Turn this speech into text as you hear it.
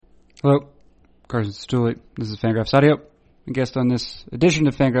Hello, Carson Stewart. This is Fangraphs Audio. A guest on this edition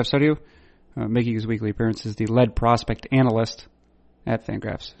of Fangraphs Audio, making his weekly appearance, is the lead prospect analyst at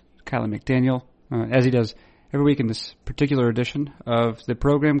Fangraphs, Kiley McDaniel. As he does every week in this particular edition of the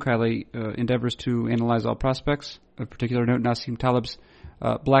program, Kiley endeavors to analyze all prospects. Of particular note, Nassim Taleb's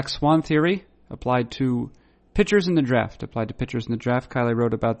Black Swan theory applied to pitchers in the draft. Kiley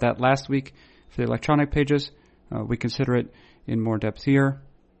wrote about that last week for the electronic pages. We consider it in more depth here.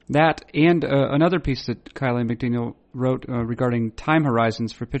 That and another piece that Kiley McDaniel wrote regarding time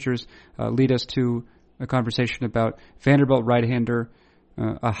horizons for pitchers lead us to a conversation about Vanderbilt right-hander,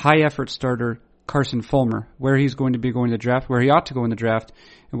 a high-effort starter, Carson Fulmer, where he's going to be going to the draft, where he ought to go in the draft,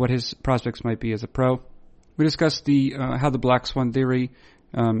 and what his prospects might be as a pro. We discussed how the Black Swan theory,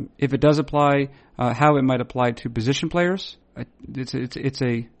 if it does apply, how it might apply to position players. It's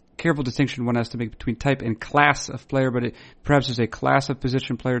a careful distinction one has to make between type and class of player, but perhaps there's a class of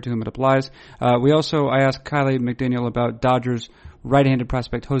position player to whom it applies. I asked Kiley McDaniel about Dodgers right-handed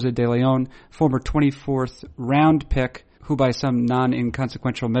prospect Jose De Leon, former 24th round pick, who by some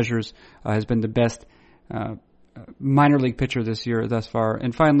non-inconsequential measures has been the best minor league pitcher this year thus far.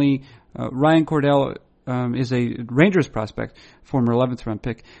 And finally, Ryan Cordell is a Rangers prospect, former 11th round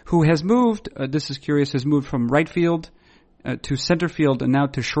pick, who has moved, has moved from right field to center field and now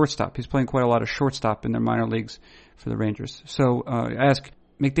to shortstop. He's playing quite a lot of shortstop in their minor leagues for the Rangers. So I ask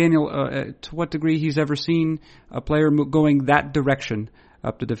McDaniel to what degree he's ever seen a player going that direction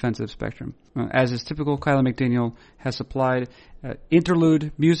up the defensive spectrum. As is typical, Kiley McDaniel has supplied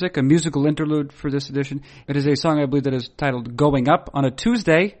interlude music, a musical interlude for this edition. It is a song, I believe, that is titled Going Up on a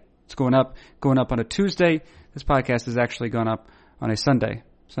Tuesday. It's going up on a Tuesday. This podcast has actually gone up on a Sunday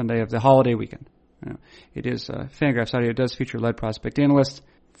of the holiday weekend. It is Fangraphs Audio. It does feature lead prospect analyst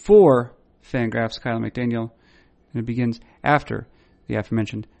for Fangraphs, Kiley McDaniel, and it begins after the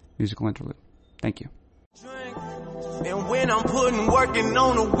aforementioned musical interlude. Thank you. And when I'm working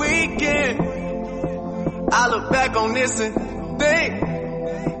on the weekend, I look back on this and think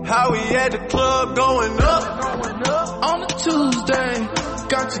how we had the club going up on a Tuesday.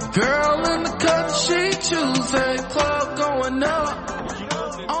 Got your girl in the cut, she Tuesday. Club going up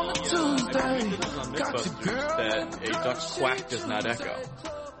on a Tuesday. That a duck's quack does not echo.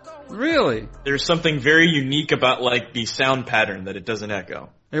 Really? There's something very unique about like the sound pattern that it doesn't echo.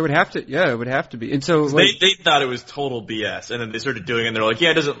 It would have to be. And so they thought it was total BS, and then they started doing it, and they're like,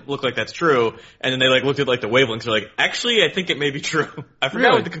 yeah, it doesn't look like that's true. And then they like looked at like the wavelengths, they're like, actually, I think it may be true. I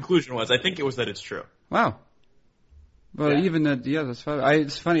forgot what the conclusion was. I think it was that it's true. Wow. Well, even that's funny.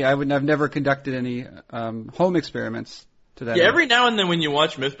 It's funny. I've never conducted any home experiments to that. Yeah, every now and then when you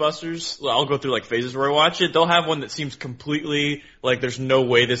watch Mythbusters, I'll go through like phases where I watch it. They'll have one that seems completely like there's no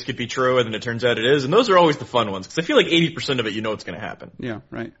way this could be true, and then it turns out it is. And those are always the fun ones because I feel like 80% of it, you know, what's going to happen. Yeah,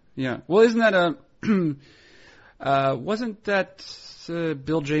 right. Yeah. Well, isn't that wasn't that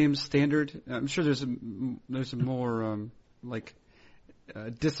Bill James standard? I'm sure there's a more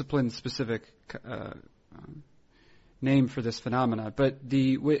discipline specific name for this phenomena, but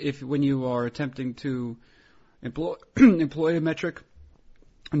when you are attempting to employ a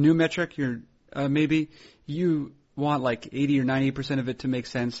new metric, you want like 80 or 90% of it to make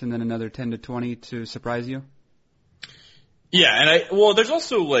sense, and then another 10 to 20 to surprise you. Yeah, and there's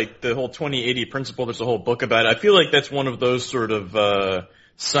also like the whole 20/80 principle. There's a whole book about it. I feel like that's one of those sort of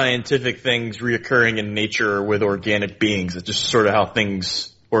scientific things reoccurring in nature with organic beings. It's just sort of how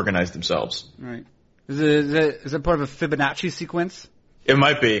things organize themselves. Right. Is that part of a Fibonacci sequence? It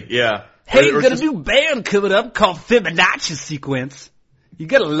might be, yeah. Hey, you got a new band coming up called Fibonacci Sequence. You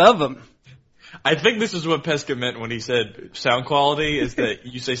gotta love them. I think this is what Pesca meant when he said sound quality, is that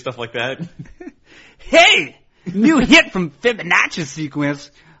you say stuff like that. Hey, new hit from Fibonacci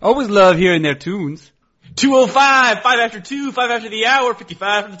Sequence. Always love hearing their tunes. 2:05, 5 after 2, 5 after the hour,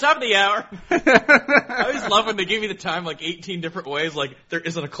 55 from the top of the hour. I always love when they give you the time like 18 different ways, like there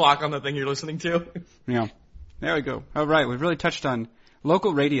isn't a clock on the thing you're listening to. Yeah. There we go. All right, we've really touched on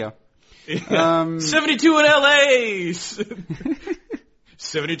local radio. Yeah. 72 in LA,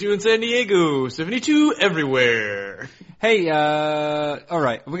 72 in San Diego, 72 everywhere. Hey, all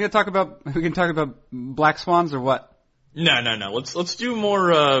right. We can talk about Black Swans or what? No. Let's do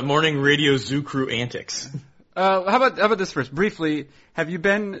more morning radio zoo crew antics. How about this first? Briefly, have you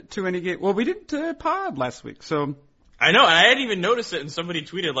been to any game? Well, we didn't pod last week, so. I know, and I hadn't even noticed it, and somebody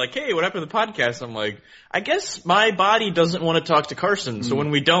tweeted like, hey, what happened to the podcast? I'm like, I guess my body doesn't want to talk to Carson, so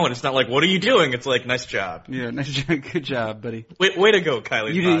when we don't, it's not like, what are you doing? It's like, nice job. Yeah, nice job. Good job, buddy. Way to go,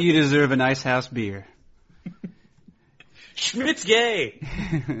 Kiley. You deserve a nice house beer. Schmidt's gay.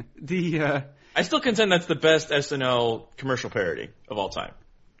 I still contend that's the best SNL commercial parody of all time.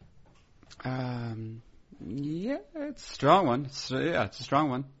 Yeah, it's a strong one. It's a strong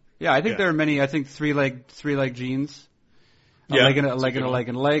one. Yeah, I think there are many. I think three-leg jeans. A leg and a leg and a leg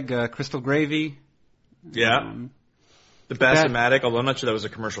and a leg. Crystal Gravy. Yeah. The Bassomatic, although I'm not sure that was a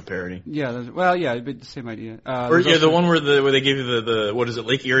commercial parody. Yeah, but the same idea. The one where they give you the what is it,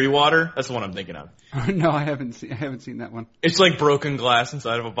 Lake Erie water? That's the one I'm thinking of. No, I haven't seen that one. It's like broken glass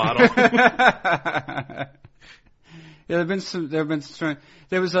inside of a bottle. Yeah,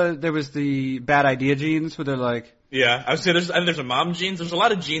 there was the Bad Idea jeans where they're like. Yeah, I would say there's a mom jeans. There's a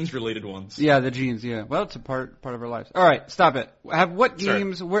lot of jeans related ones. Yeah, the jeans. Yeah, well, it's a part of our lives. All right, stop it. What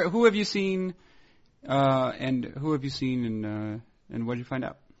games? Who have you seen? And who have you seen? And what did you find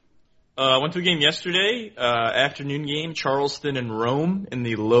out? I went to a game yesterday, afternoon game, Charleston and Rome in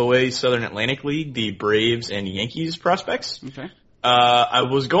the Low A Southern Atlantic League, the Braves and Yankees prospects. Okay. I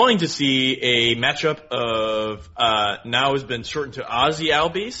was going to see a matchup of now has been shortened to Ozzy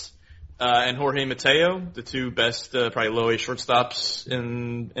Albies and Jorge Mateo, the two best probably low A shortstops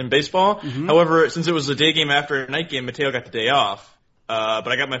in baseball. Mm-hmm. However, since it was a day game after a night game, Mateo got the day off. But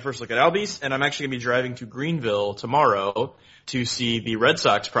I got my first look at Albies, and I'm actually going to be driving to Greenville tomorrow to see the Red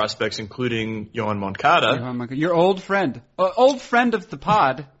Sox prospects, including Yohan Moncada. Your old friend. Old friend of the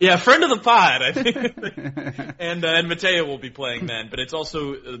pod. Yeah, friend of the pod, I think. And Mateo will be playing then. But it's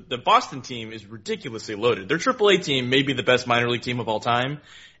also, the Boston team is ridiculously loaded. Their AAA team may be the best minor league team of all time.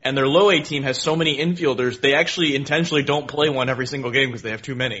 And their low A team has so many infielders, they actually intentionally don't play one every single game because they have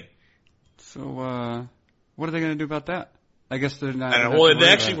too many. So, what are they going to do about that? I guess they're not. I don't know. Well, they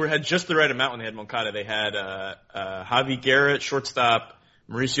actually had just the right amount when they had Moncada. They had Javi Garrett, shortstop,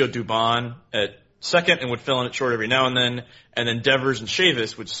 Mauricio Dubon at second and would fill in at short every now and then Devers and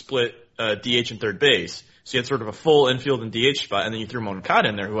Chavis would split DH and third base. So you had sort of a full infield and DH spot, and then you threw Moncada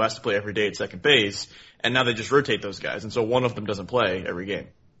in there, who has to play every day at second base, and now they just rotate those guys, and so one of them doesn't play every game.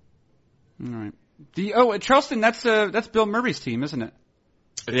 All right. Charleston, that's Bill Murray's team, isn't it?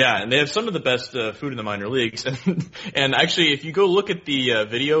 Yeah, and they have some of the best food in the minor leagues. And actually, if you go look at the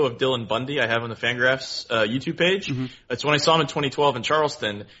video of Dylan Bundy I have on the Fangraphs YouTube page, mm-hmm. It's when I saw him in 2012 in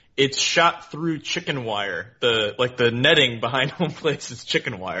Charleston. It's shot through chicken wire. The netting behind home plate is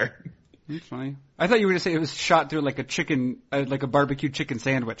chicken wire. That's funny. I thought you were going to say it was shot through like a chicken, like a barbecue chicken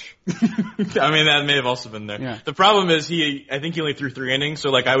sandwich. I mean, that may have also been there. Yeah. The problem is I think he only threw 3 innings, so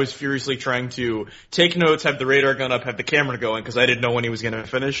like I was furiously trying to take notes, have the radar gun up, have the camera going, because I didn't know when he was going to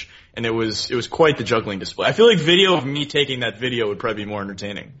finish, and it was quite the juggling display. I feel like video of me taking that video would probably be more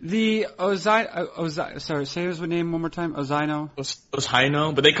entertaining. The sorry, say his name one more time.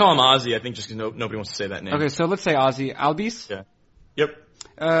 Ozino, but they call him Ozzy, I think, just because nobody wants to say that name. Okay, so let's say Ozzy Albies. Yeah. Yep.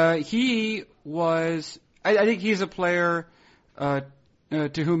 He was. I think he's a player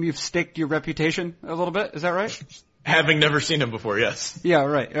to whom you've staked your reputation a little bit. Is that right? Having never seen him before, yes. Yeah,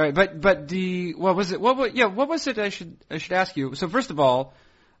 right. But what was it? What was it? I should ask you. So first of all,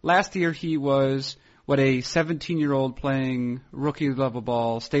 last year he was a 17-year-old playing rookie level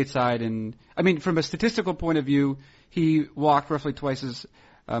ball stateside, and I mean from a statistical point of view, he walked roughly twice as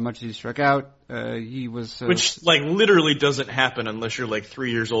much as he struck out. He was which like literally doesn't happen unless you're like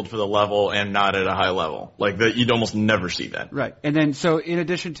 3 years old for the level and not at a high level. Like that, you'd almost never see that. Right, and then so in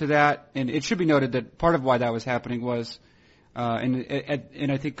addition to that, and it should be noted that part of why that was happening was,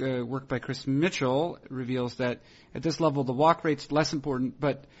 and I think work by Chris Mitchell reveals that at this level the walk rate's less important,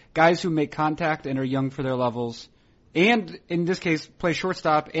 but guys who make contact and are young for their levels, and in this case play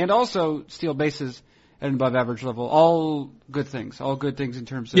shortstop and also steal bases at an above average level, all good things in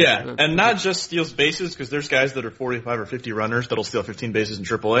terms of... Yeah, and not just steals bases, because there's guys that are 45 or 50 runners that'll steal 15 bases in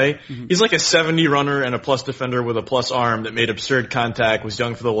AAA. Mm-hmm. He's like a 70 runner and a plus defender with a plus arm that made absurd contact, was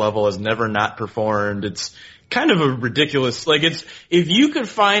young for the level, has never not performed. It's kind of a ridiculous... Like, if you could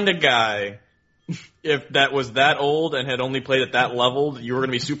find a guy... If that was that old and had only played at that level that you were going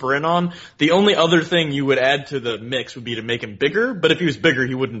to be super in on, the only other thing you would add to the mix would be to make him bigger. But if he was bigger,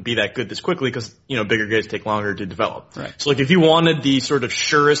 he wouldn't be that good this quickly because, bigger guys take longer to develop. Right. So like if you wanted the sort of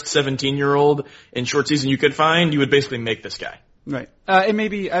surest 17-year-old in short season you could find, you would basically make this guy. Right. And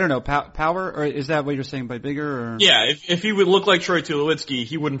maybe, I don't know, power, or is that what you're saying by bigger? Or? Yeah, if he would look like Troy Tulowitzki,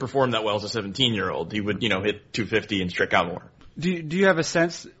 he wouldn't perform that well as a 17-year-old. He would, hit 250 and strike out more. Do you have a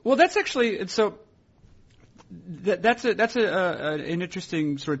sense? Well, that's actually, so... That's an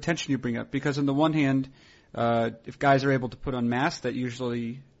interesting sort of tension you bring up, because on the one hand, if guys are able to put on mass, that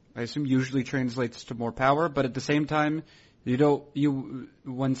usually translates to more power. But at the same time,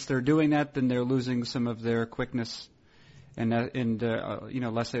 once they're doing that, then they're losing some of their quickness and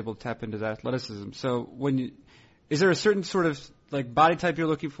less able to tap into that athleticism. So is there a certain sort of like body type you're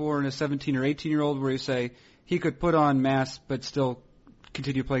looking for in a 17 or 18-year-old where you say he could put on mass but still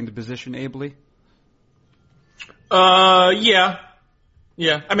continue playing the position ably? Yeah.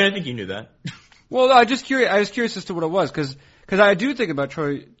 I mean, I think you knew that. Well, I was curious as to what it was, because I do think about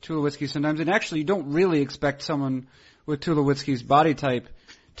Troy Tulowitzki sometimes, and actually you don't really expect someone with Tulowitzki's body type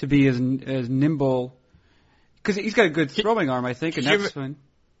to be as nimble, because he's got a good throwing arm, I think, and that's fine.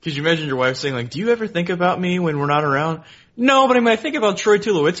 Could you imagine your wife saying, like, do you ever think about me when we're not around? No, but I mean, I think about Troy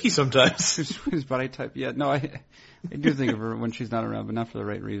Tulowitzki sometimes. His body type, yeah. No, I do think of her when she's not around, but not for the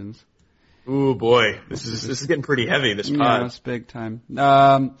right reasons. Ooh, boy. This is getting pretty heavy, this pod. Yeah, it's big time.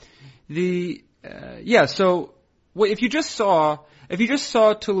 So if you just saw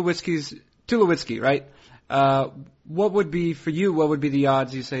Tulowitzki, right? What would be the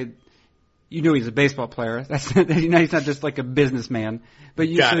odds you say, you knew he's a baseball player. He's not just like a businessman, but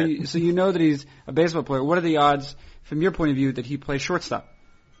so you know that he's a baseball player. What are the odds from your point of view that he plays shortstop?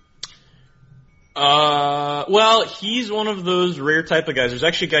 Well, he's one of those rare type of guys. There's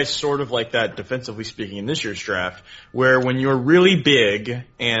actually guys sort of like that, defensively speaking, in this year's draft, where when you're really big,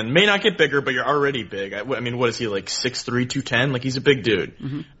 and may not get bigger, but you're already big. I mean, what is he, like 6'3", 210? Like, he's a big dude.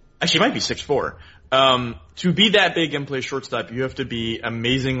 Mm-hmm. Actually, he might be 6'4". To be that big and play shortstop, you have to be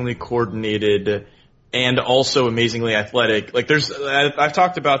amazingly coordinated and also amazingly athletic. Like I've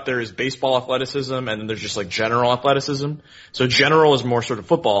talked about there is baseball athleticism and then there's just like general athleticism. So general is more sort of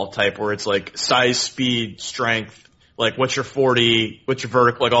football type where it's like size, speed, strength, like what's your 40, what's your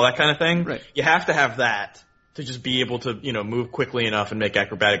vertical, like all that kind of thing. Right. You have to have that to just be able to, move quickly enough and make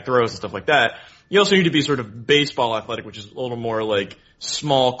acrobatic throws and stuff like that. You also need to be sort of baseball athletic, which is a little more like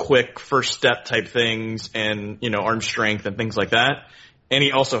small, quick, first step type things and, arm strength and things like that. And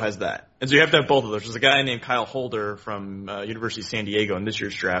he also has that. And so you have to have both of those. There's a guy named Kyle Holder from University of San Diego in this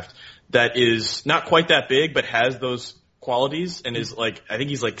year's draft that is not quite that big, but has those qualities and is like, I think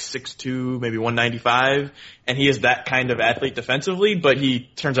he's like 6'2", maybe 195. And he is that kind of athlete defensively, but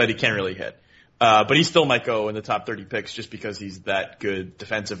turns out he can't really hit. But he still might go in the top 30 picks just because he's that good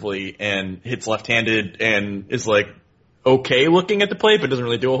defensively and hits left-handed and is like okay looking at the plate, but doesn't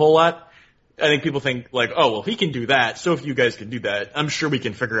really do a whole lot. I think people think like, oh, well, if he can do that, so if you guys can do that, I'm sure we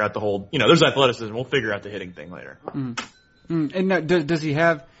can figure out the whole, there's athleticism. We'll figure out the hitting thing later. And does he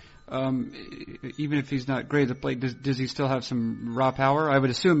have, even if he's not great at the plate, does he still have some raw power? I would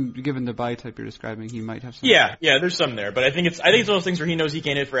assume, given the body type you're describing, he might have some. Yeah, there's some there, but I think it's one of those things where he knows he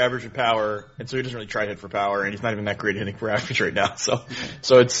can't hit for average and power, and so he doesn't really try to hit for power, and he's not even that great at hitting for average right now. So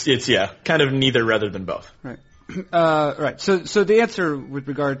it's kind of neither rather than both. Right. Right. So the answer with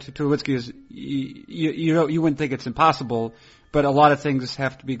regard to Tulowitzki is you wouldn't think it's impossible, but a lot of things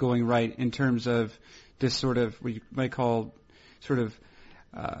have to be going right in terms of this sort of what you might call sort of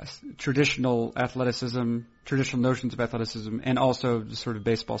traditional athleticism, traditional notions of athleticism, and also the sort of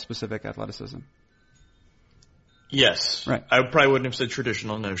baseball specific athleticism. Yes. Right. I probably wouldn't have said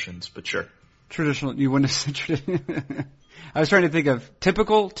traditional notions, but sure. Traditional. You wouldn't have said traditional. I was trying to think of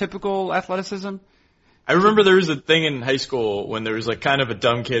typical athleticism. I remember there was a thing in high school when there was like kind of a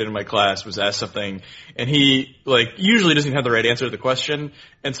dumb kid in my class was asked something and he like usually doesn't have the right answer to the question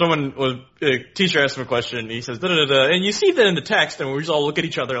and a teacher asked him a question and he says da-da-da-da and you see that in the text and we just all look at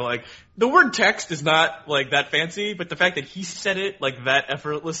each other like the word text is not like that fancy but the fact that he said it like that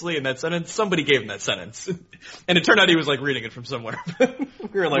effortlessly in that sentence, somebody gave him that sentence and it turned out he was like reading it from somewhere.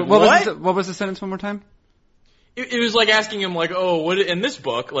 We were like, what was the sentence one more time? It was like asking him, like, oh, what in this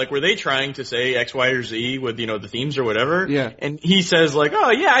book, like, were they trying to say X, Y, or Z with, the themes or whatever? Yeah. And he says, like,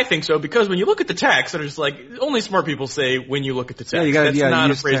 oh, yeah, I think so, because when you look at the text, and it's like, only smart people say when you look at the text. That's not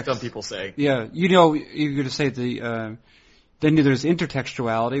a phrase text. Dumb people say. Yeah. You're going to say then there's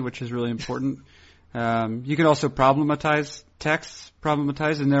intertextuality, which is really important. You can also problematize texts,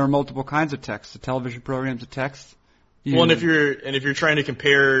 and there are multiple kinds of texts. The television programs of text. Well, and if you're trying to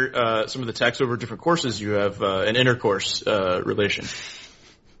compare some of the text over different courses, you have an intercourse relation.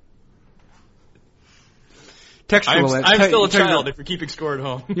 Textual. I'm still a child. If you're keeping score at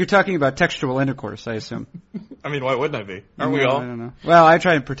home, you're talking about textual intercourse, I assume. I mean, why wouldn't I be? Aren't we all? I don't know. Well, I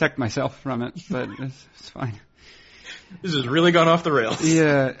try and protect myself from it, but it's fine. This has really gone off the rails.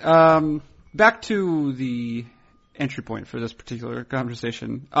 Yeah. Back to the entry point for this particular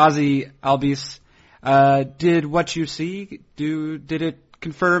conversation. Ozzie Albies. Did what you see, did it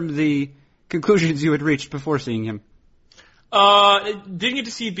confirm the conclusions you had reached before seeing him? Didn't get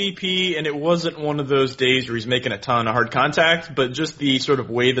to see BP, and it wasn't one of those days where he's making a ton of hard contact, but just the sort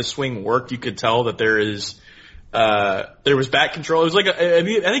of way the swing worked, you could tell that there was bat control. It was like I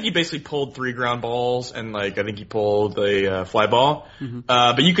think he basically pulled 3 ground balls, and like I think he pulled a fly ball. Mm-hmm.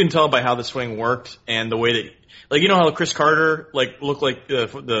 But you can tell by how the swing worked and the way that. Like, how Chris Carter, looked like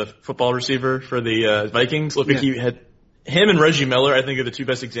the football receiver for the Vikings? Looked like he had him and Reggie Miller, I think, are the two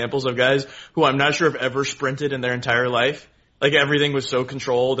best examples of guys who I'm not sure have ever sprinted in their entire life. Like, everything was so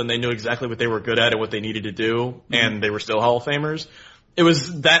controlled, and they knew exactly what they were good at and what they needed to do, and they were still Hall of Famers. It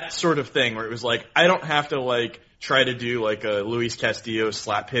was that sort of thing where it was like, I don't have to, like, try to do, like, a Luis Castillo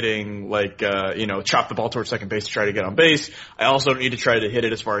slap hitting, like, chop the ball towards second base to try to get on base. I also don't need to try to hit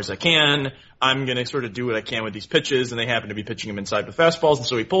it as far as I can. I'm gonna sort of do what I can with these pitches, and they happen to be pitching him inside with fastballs, and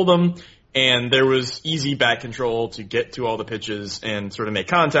so he pulled them. And there was easy bat control to get to all the pitches and sort of make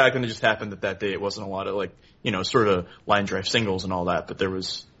contact, and it just happened that day it wasn't a lot of, like, sort of line drive singles and all that, but there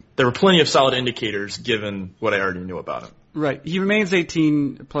were plenty of solid indicators given what I already knew about him. Right. He remains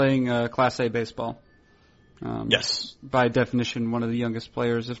 18 playing Class A baseball. Yes. By definition, one of the youngest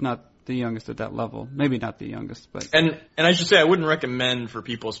players, if not the youngest at that level. Maybe not the youngest, but. And I should say I wouldn't recommend for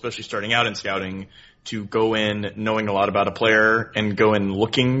people, especially starting out in scouting, to go in knowing a lot about a player and go in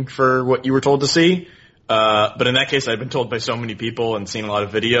looking for what you were told to see. But in that case, I'd been told by so many people and seen a lot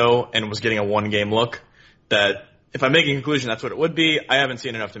of video and was getting a one-game look that if I'm making a conclusion, that's what it would be. I haven't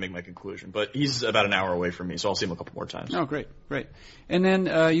seen enough to make my conclusion, but he's about an hour away from me, so I'll see him a couple more times. Oh, great. And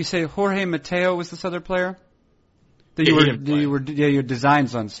then you say Jorge Mateo was this other player that your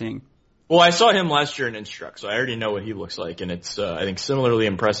designs on seeing. Well, I saw him last year in Instruct, so I already know what he looks like, and it's I think similarly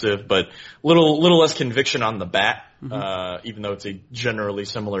impressive, but little less conviction on the bat, even though it's a generally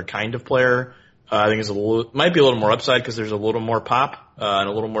similar kind of player. I think might be a little more upside because there's a little more pop and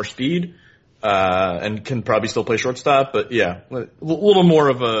a little more speed, and can probably still play shortstop. But yeah, a little more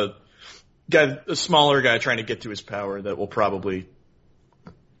of a smaller guy trying to get to his power that will probably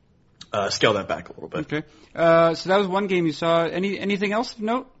scale that back a little bit. Okay, so that was one game you saw. Anything else of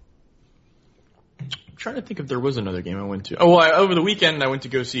note? I'm trying to think if there was another game I went to. Oh, well, over the weekend I went to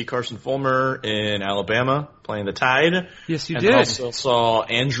go see Carson Fulmer in Alabama playing the Tide. Yes, you did. And I also saw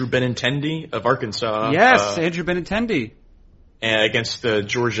Andrew Benintendi of Arkansas. Yes, Andrew Benintendi. Against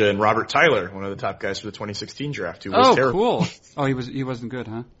Georgia and Robert Tyler, one of the top guys for the 2016 draft, who was terrible. Cool. Oh, he wasn't good,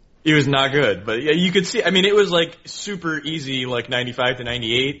 huh? He was not good, but yeah, you could see. I mean, it was like super easy, like 95 to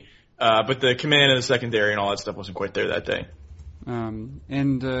 98. But the command of the secondary and all that stuff wasn't quite there that day. And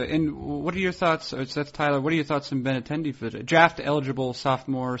what are your thoughts? That's Tyler. What are your thoughts on Benintendi for the draft eligible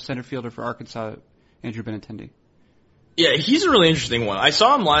sophomore center fielder for Arkansas, Andrew Benintendi? Yeah, he's a really interesting one. I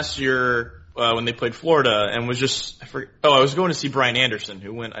saw him last year when they played Florida, and was just I was going to see Brian Anderson,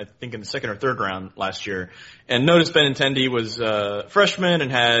 who went I think in the second or third round last year, and noticed Benintendi was a freshman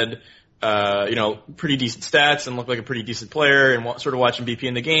and had pretty decent stats and looked like a pretty decent player, and sort of watching BP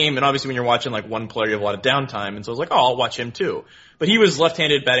in the game. And obviously when you're watching like one player, you have a lot of downtime. And so I was like, I'll watch him too. But he was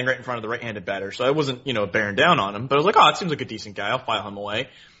left-handed, batting right in front of the right-handed batter. So I wasn't, bearing down on him, but I was like, it seems like a decent guy. I'll file him away.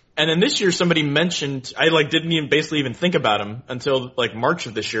 And then this year somebody mentioned, I didn't basically even think about him until like March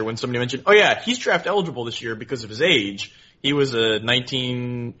of this year when somebody mentioned, oh yeah, he's draft eligible this year because of his age. He was a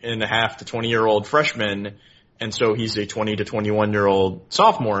 19 and a half to 20-year-old freshman. And so he's a 20 to 21-year-old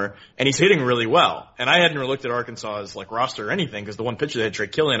sophomore, and he's hitting really well. And I hadn't really looked at Arkansas's roster or anything because the one pitcher they had, Trey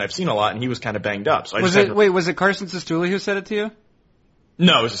Killian, I've seen a lot, and he was kind of banged up. So was it Carson Sestouli who said it to you?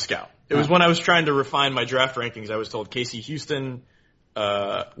 No, it was a scout. It was when I was trying to refine my draft rankings. I was told Casey Houston.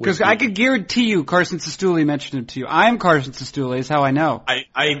 Because I could guarantee you Carson Sestouli mentioned him to you. I'm Carson Sestouli, is how I know.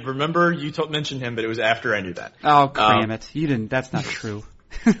 I remember you mentioned him, but it was after I knew that. Oh, damn it! You didn't. That's not true.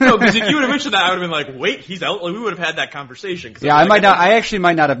 No, because if you would have mentioned that, I would have been like, wait, he's out. We would have had that conversation. Yeah, I actually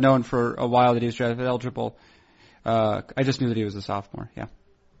might not have known for a while that he was draft eligible. I just knew that he was a sophomore. Yeah.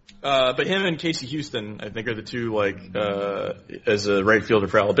 But him and Casey Houston, I think, are the two, as a right fielder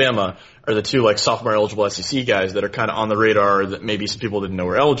for Alabama, are the two, sophomore eligible SEC guys that are kind of on the radar that maybe some people didn't know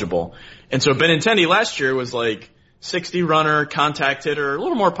were eligible. And so Benintendi last year was 60 runner, contact hitter, a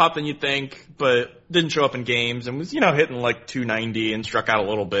little more pop than you'd think, but didn't show up in games and was, hitting 290 and struck out a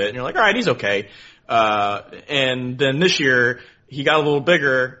little bit. And you're like, all right, he's okay. And then this year, he got a little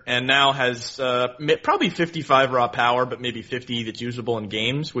bigger and now has probably 55 raw power, but maybe 50 that's usable in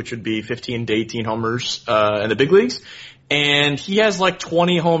games, which would be 15 to 18 homers in the big leagues. And he has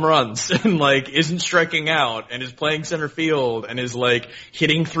 20 home runs and isn't striking out and is playing center field and is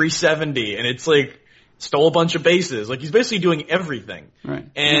hitting 370 and it's stole a bunch of bases. He's basically doing everything. Right.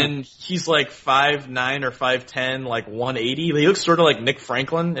 And he's 5'9" or 5'10", 180. He looks sort of like Nick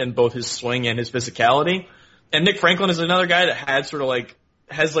Franklin in both his swing and his physicality. And Nick Franklin is another guy that had sort of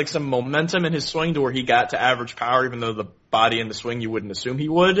has some momentum in his swing to where he got to average power, even though the body and the swing you wouldn't assume he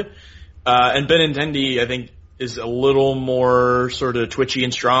would. And Benintendi, I think, is a little more sort of twitchy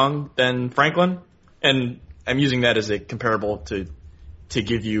and strong than Franklin. And I'm using that as a comparable to to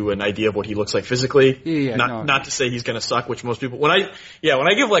give you an idea of what he looks like physically. Yeah, not to say he's going to suck, which most people, when I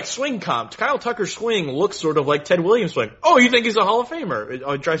give like swing comp, Kyle Tucker's swing looks sort of like Ted Williams' swing. Oh, you think he's a Hall of Famer?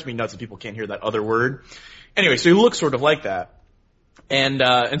 It drives me nuts that people can't hear that other word. Anyway, so he looks sort of like that.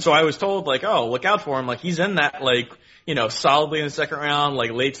 And so I was told, like, oh, look out for him. Like, he's in that, like, solidly in the second round,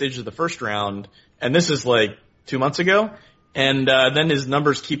 like late stages of the first round. And this is like 2 months ago. And then his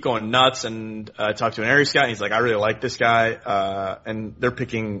numbers keep going nuts, and I talked to an area scout, and he's like, I really like this guy, and they're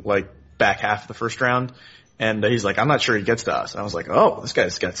picking, like, back half of the first round, and he's like, I'm not sure he gets to us. And I was like, oh, this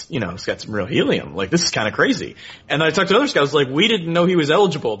guy's got, he's got some real helium. Like, this is kind of crazy. And then I talked to other scouts, like, we didn't know he was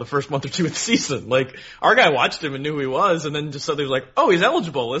eligible the first month or two of the season. Like, our guy watched him and knew who he was, and then just suddenly was like, oh, he's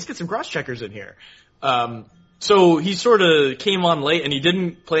eligible. Let's get some cross-checkers in here. So he sort of came on late, and he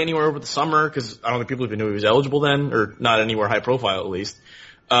didn't play anywhere over the summer because I don't think people even knew he was eligible then, or not anywhere high profile at least.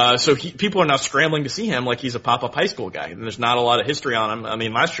 So people are now scrambling to see him like he's a pop-up high school guy, and there's not a lot of history on him. I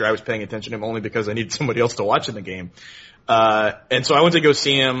mean, last year I was paying attention to him only because I needed somebody else to watch in the game. And so I went to go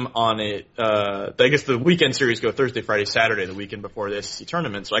see him on it. I guess the weekend series go Thursday, Friday, Saturday, the weekend before the SEC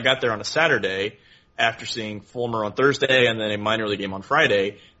tournament. So I got there on a Saturday after seeing Fulmer on Thursday and then a minor league game on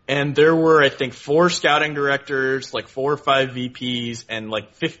Friday. And there were, I think, 4 scouting directors, like 4 or 5 VPs, and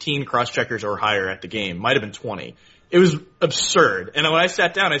like 15 cross-checkers or higher at the game. Might have been 20. It was absurd. And when I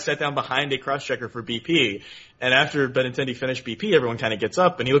sat down behind a cross-checker for BP. And after Benintendi finished BP, everyone kind of gets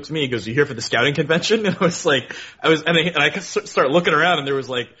up, and he looks at me, he goes, you here for the scouting convention? And I was like, and I start looking around, and there was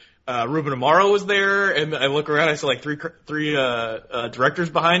like, Ruben Amaro was there, and I look around, I saw like three directors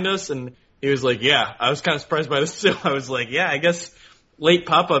behind us, and he was like, yeah, I was kind of surprised by this too. I was like, yeah, I guess late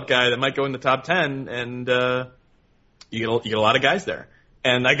pop-up guy that might go in the top 10, and you get a lot of guys there.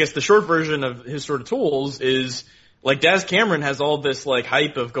 And I guess the short version of his sort of tools is, like, Daz Cameron has all this, like,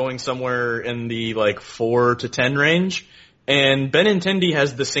 hype of going somewhere in the, like, 4 to 10 range, and Benintendi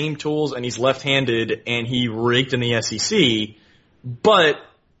has the same tools, and he's left-handed, and he raked in the SEC, but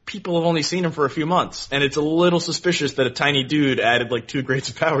people have only seen him for a few months, and it's a little suspicious that a tiny dude added like 2 grades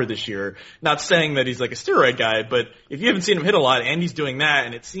of power this year. Not saying that he's like a steroid guy, but if you haven't seen him hit a lot and he's doing that,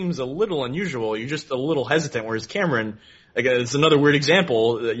 and it seems a little unusual, you're just a little hesitant, whereas Cameron, again, it's another weird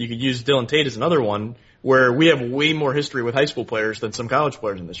example that you could use. Dylan Tate as another one, where we have way more history with high school players than some college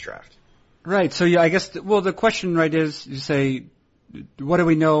players in this draft. Right, so yeah, I guess, the question, right, is, you say, what do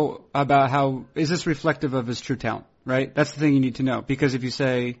we know about is this reflective of his true talent? Right? That's the thing you need to know. Because if you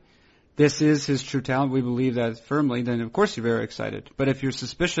say, this is his true talent, we believe that firmly, then of course you're very excited. But if you're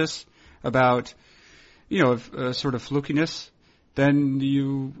suspicious about, sort of flukiness, then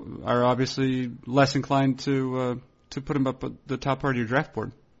you are obviously less inclined to put him up at the top part of your draft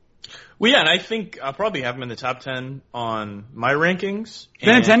board. Well, yeah, and I think I'll probably have him in the top 10 on my rankings.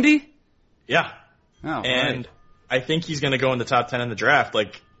 Benintendi? Yeah. Oh, and right. I think he's going to go in the top 10 in the draft.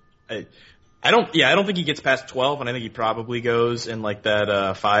 Like, I don't think he gets past 12, and I think he probably goes in like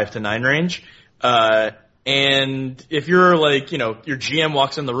that 5 to 9 range. And if you're like, your GM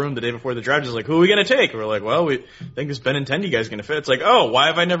walks in the room the day before the draft, is like, who are we going to take? And we're like, well, we think this Benintendi guy's going to fit. It's like, oh, why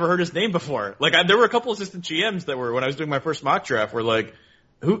have I never heard his name before? Like, there were a couple assistant GMs that were, when I was doing my first mock draft, were like,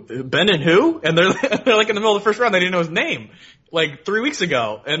 Ben and who? And they're like in the middle of the first round, they didn't know his name, like 3 weeks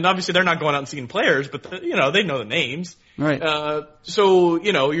ago. And obviously they're not going out and seeing players, but they know the names. Right. So,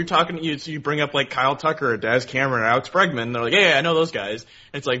 you're talking, so you bring up like Kyle Tucker, Daz Cameron, or Alex Bregman, and they're like, yeah, I know those guys.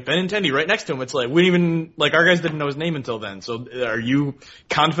 And it's like Benintendi right next to him. It's like, our guys didn't know his name until then. So are you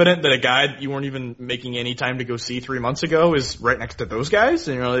confident that a guy you weren't even making any time to go see 3 months ago is right next to those guys?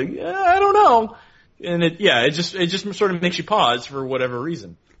 And you're like, yeah, I don't know. And it just sort of makes you pause for whatever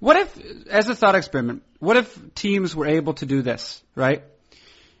reason. What if, as a thought experiment, what if teams were able to do this, right?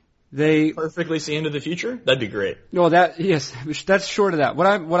 They perfectly see into the future? That'd be great. No, yes, that's short of that. What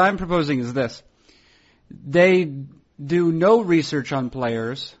I'm proposing is this. They do no research on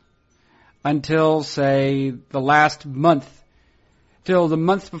players until, say, the month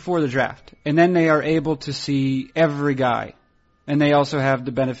before the draft. And then they are able to see every guy. And they also have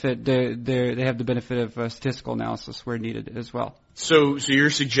the benefit, they have the benefit of statistical analysis where needed as well. So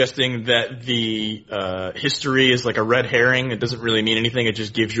you're suggesting that the history is like a red herring? It doesn't really mean anything. It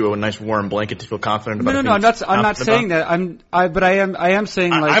just gives you a nice warm blanket to feel confident about. No. I'm not saying that. I am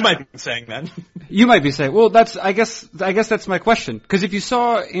saying like I might be saying that. You might be saying. Well, I guess that's my question. Because if you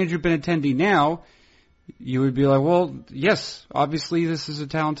saw Andrew Benintendi now, you would be like, well, yes, obviously this is a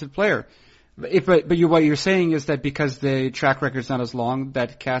talented player. But what you're saying is that because the track record's not as long,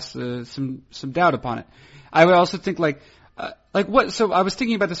 that casts some doubt upon it. I would also think what? So I was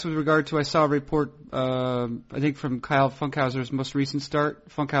thinking about this with regard to, I saw a report, I think from Kyle Funkhauser's most recent start.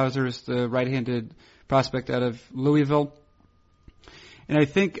 Funkhauser is the right-handed prospect out of Louisville, And I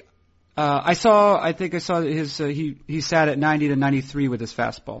think I saw his he sat at 90 to 93 with his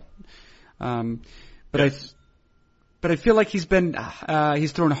fastball. But yes. I feel like he's thrown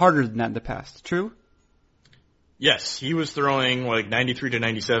harder than that in the past. True? Yes, he was throwing like 93 to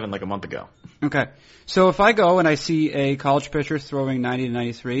 97 like a month ago. Okay. So if I go and I see a college pitcher throwing 90 to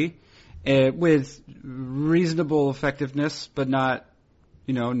 93 with reasonable effectiveness, but not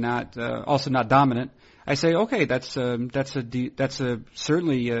also not dominant, I say, okay, that's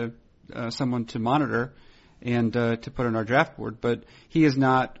certainly someone to monitor and to put on our draft board. But he is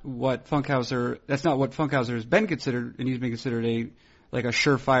not what Funkhauser. That's not what Funkhauser has been considered, and he's been considered a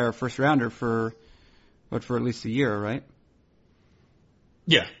surefire first rounder for at least a year, right?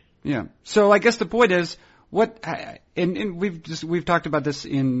 Yeah. Yeah. So I guess the point is and we've talked about this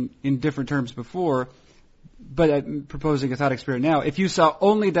in different terms before, but I'm proposing a thought experiment now. If you saw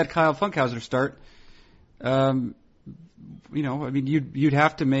only that Kyle Funkhauser start, you'd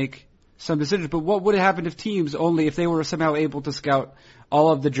have to make some decisions. But what would happen if teams if they were somehow able to scout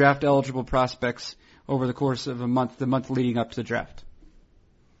all of the draft eligible prospects over the course of the month leading up to the draft?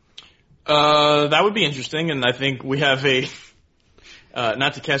 That would be interesting, and I think we have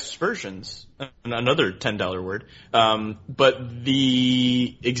not to cast aspersions, another $10 word, but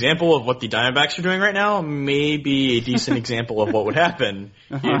the example of what the Diamondbacks are doing right now may be a decent example of what would happen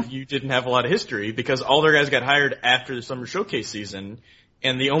if you didn't have a lot of history, because all their guys got hired after the summer showcase season,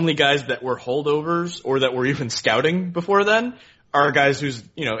 and the only guys that were holdovers or that were even scouting before then are guys who's,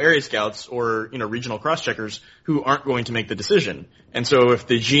 area scouts or, regional cross-checkers who aren't going to make the decision. And so if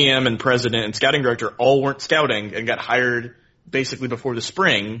the GM and president and scouting director all weren't scouting and got hired basically before the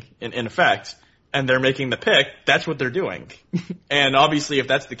spring, in effect, and they're making the pick, that's what they're doing. And obviously if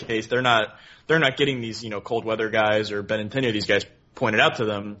that's the case, they're not getting these, cold weather guys or Benintendi, these guys pointed out to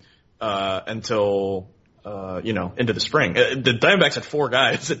them, until, into the spring. The Diamondbacks had 4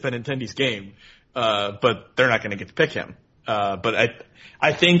 guys at Benintendi's game, but they're not going to get to pick him. But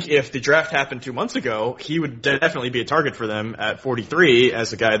I think if the draft happened 2 months ago, he would definitely be a target for them at 43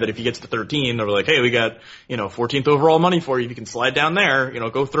 as a guy that if he gets to 13, they're like, hey, we got, 14th overall money for you. If you can slide down there,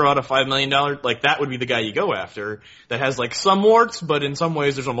 go throw out a $5 million, like that would be the guy you go after that has like some warts, but in some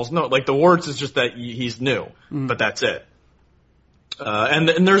ways there's almost no, like the warts is just that he's new, but that's it.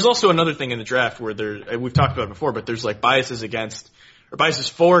 And there's also another thing in the draft where we've talked about it before, but there's like biases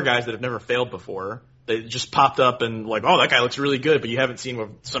for guys that have never failed before. They just popped up and like, oh, that guy looks really good, but you haven't seen what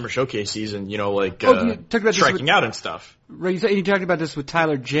summer showcase season, striking out and stuff. Right, you talked about this with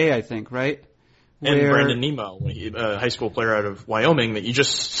Tyler J, I think, right? And Brandon Nemo, a high school player out of Wyoming that you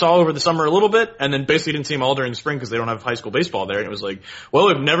just saw over the summer a little bit, and then basically didn't see him all during the spring because they don't have high school baseball there. And it was like, well,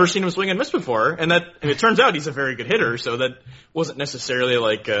 we've never seen him swing and miss before, and it turns out he's a very good hitter, so that wasn't necessarily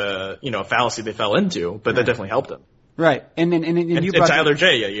like a fallacy they fell into, but that definitely helped him. Right, and you brought Tyler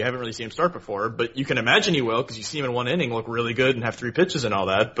J. Yeah, you haven't really seen him start before, but you can imagine he will because you see him in one inning look really good and have 3 pitches and all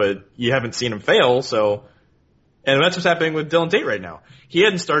that, but you haven't seen him fail. So, and that's what's happening with Dylan Tate right now. He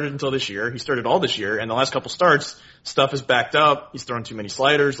hadn't started until this year. He started all this year, and the last couple starts, stuff is backed up. He's throwing too many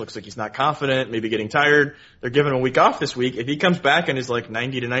sliders. Looks like he's not confident. Maybe getting tired. They're giving him a week off this week. If he comes back and is like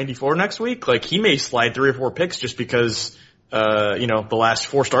 90 to 94 next week, like he may slide 3 or 4 picks just because the last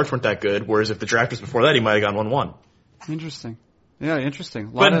 4 starts weren't that good. Whereas if the draft was before that, he might have gone 1-1. Interesting. Yeah, interesting.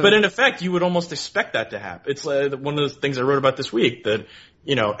 But in effect, you would almost expect that to happen. It's one of those things I wrote about this week that,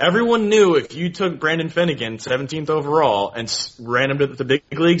 everyone knew if you took Brandon Finnegan, 17th overall, and ran him to the big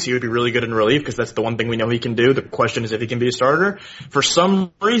leagues, he would be really good in relief because that's the one thing we know he can do. The question is if he can be a starter. For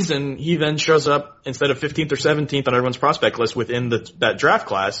some reason, he then shows up instead of 15th or 17th on everyone's prospect list within that draft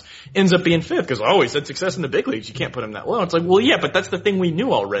class, ends up being 5th because, he's had success in the big leagues. You can't put him that low. It's like, well, yeah, but that's the thing we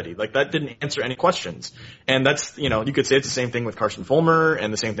knew already. Like, that didn't answer any questions. And that's, you could say it's the same thing with Carson Fulmer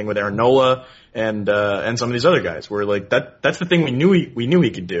and the same thing with Aaron Nola and some of these other guys where like that's the thing we knew he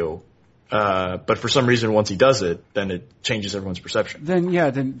could do. But for some reason, once he does it, then it changes everyone's perception. Then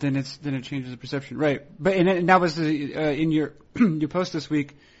it changes the perception, right? But and that was in your your post this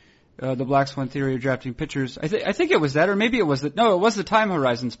week, the Black Swan theory of drafting pitchers. I think it was that, or maybe it was it was the Time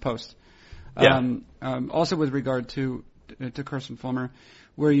Horizons post. Yeah. Also with regard to Carson Fulmer,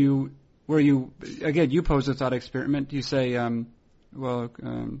 where you again you pose a thought experiment. You say, well,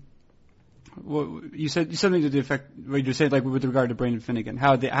 you said something to the effect where you said like with regard to Brandon Finnegan,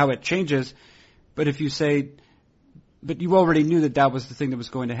 how it changes, but if you say, but you already knew that was the thing that was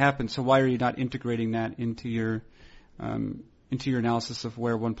going to happen, so why are you not integrating that into your analysis of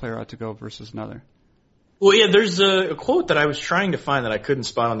where one player ought to go versus another? Well, yeah, there's a quote that I was trying to find that I couldn't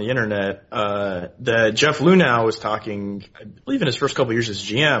spot on the internet, that Jeff Lunau was talking, I believe in his first couple of years as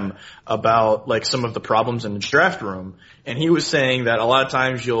GM, about like some of the problems in the draft room. And he was saying that a lot of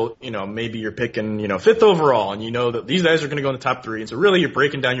times maybe you're picking, 5th overall and you know that these guys are going to go in the top 3. And so really you're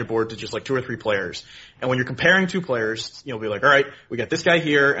breaking down your board to just like 2 or 3 players. And when you're comparing 2 players, you'll be like, all right, we got this guy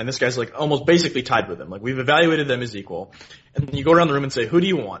here and this guy's like almost basically tied with him. Like we've evaluated them as equal. And then you go around the room and say, who do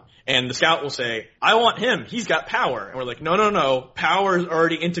you want? And the scout will say, I want him. He's got power. And we're like, no. Power is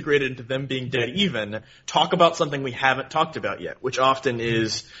already integrated into them being dead even. Talk about something we haven't talked about yet, which often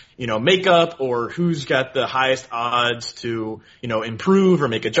is, makeup or who's got the highest odds to, improve or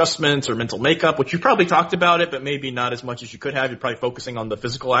make adjustments or mental makeup, which you've probably talked about it, but maybe not as much as you could have. You're probably focusing on the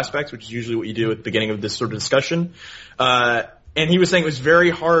physical aspects, which is usually what you do at the beginning of this sort of discussion. And he was saying it was very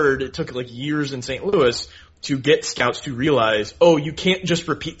hard. It took like years in St. Louis to get scouts to realize, you can't just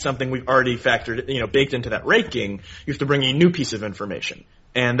repeat something we've already baked into that ranking. You have to bring a new piece of information.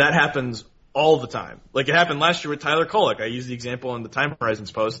 And that happens all the time. Like it happened last year with Tyler Kolek. I used the example in the Time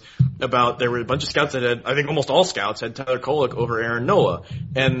Horizons post about there were a bunch of scouts that had, I think almost all scouts had Tyler Kolek over Aaron Nola.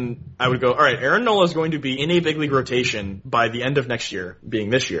 And I would go, all right, Aaron Nola is going to be in a big league rotation by the end of next year, being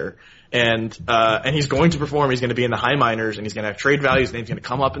this year. And he's going to perform. He's going to be in the high minors and he's going to have trade value. His name's going to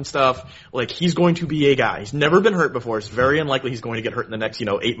come up and stuff. Like he's going to be a guy. He's never been hurt before. It's very unlikely he's going to get hurt in the next,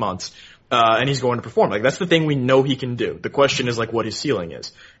 8 months. And he's going to perform. Like that's the thing we know he can do. The question is like what his ceiling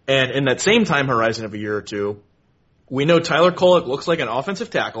is. And in that same time horizon of a year or two, we know Tyler Kolek looks like an offensive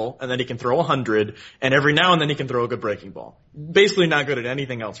tackle and that he can throw 100 and every now and then he can throw a good breaking ball. Basically not good at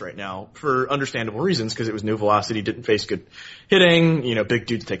anything else right now for understandable reasons because it was new velocity, didn't face good hitting, big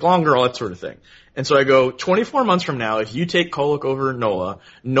dudes take longer, all that sort of thing. And so I go 24 months from now, if you take Kolek over Nola,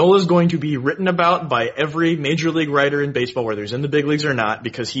 Nola's going to be written about by every major league writer in baseball, whether he's in the big leagues or not,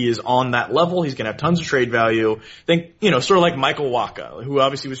 because he is on that level. He's going to have tons of trade value. Think, sort of like Michael Wacha, who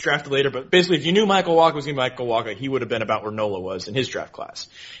obviously was drafted later, but basically if you knew Michael Wacha was going to be Michael Wacha, he would have been about where Nola was in his draft class.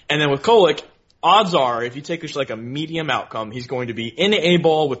 And then with Kolek, odds are, if you take just like a medium outcome, he's going to be in a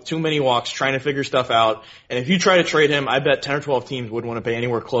ball with too many walks trying to figure stuff out. And if you try to trade him, I bet 10 or 12 teams wouldn't want to pay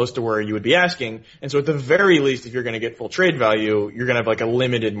anywhere close to where you would be asking. And so at the very least, if you're going to get full trade value, you're going to have like a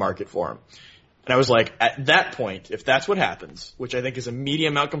limited market for him. And I was like, at that point, if that's what happens, which I think is a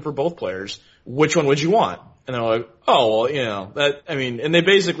medium outcome for both players, which one would you want? And they're like, and they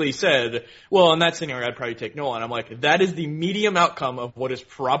basically said, well, in that scenario, I'd probably take Nola. And I'm like, that is the medium outcome of what is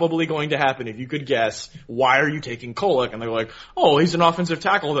probably going to happen. If you could guess, why are you taking Kolek? And they're like, he's an offensive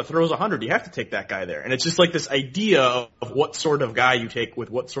tackle that throws 100. You have to take that guy there. And it's just like this idea of what sort of guy you take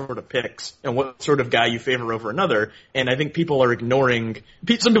with what sort of picks and what sort of guy you favor over another. And I think people are ignoring,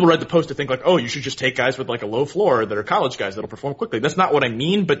 some people read the post to think like, you should just take guys with like a low floor that are college guys that'll perform quickly. That's not what I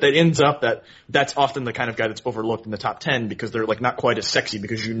mean, but that ends up that's often the kind of guy that's overlooked in the top 10 because they're like not quite as sexy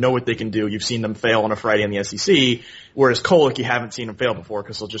because you know what they can do. You've seen them fail on a Friday in the SEC, whereas Kolek, you haven't seen him fail before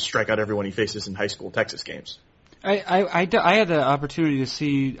because he'll just strike out everyone he faces in high school Texas games. I had the opportunity to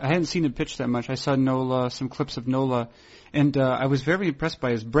see, I hadn't seen him pitch that much. I saw Nola, some clips of Nola, and I was very impressed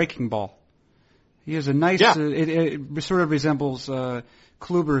by his breaking ball. He has a nice, it sort of resembles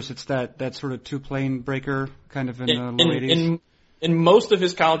Kluber's. It's that sort of two-plane breaker kind of in the low 80s. In most of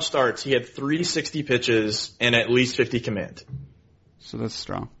his college starts, he had 360 pitches and at least 50 command. So that's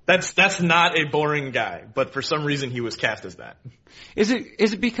strong. That's not a boring guy, but for some reason he was cast as that. Is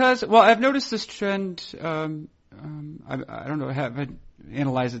it because? Well, I've noticed this trend. I don't know. I haven't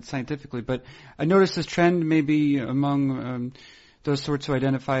analyzed it scientifically, but I noticed this trend maybe among those sorts who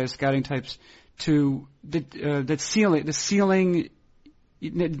identify as scouting types to the ceiling.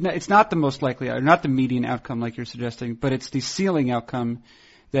 It's not the most likely, or not the median outcome like you're suggesting, but it's the ceiling outcome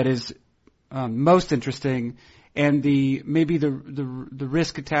that is most interesting, and maybe the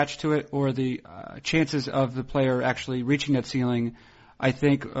risk attached to it or the chances of the player actually reaching that ceiling, I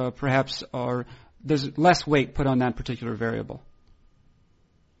think perhaps there's less weight put on that particular variable.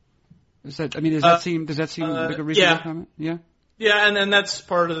 Does that seem like a reasonable comment? Yeah. Yeah, and that's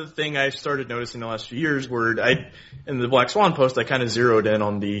part of the thing I started noticing the last few years where in the Black Swan post, I kind of zeroed in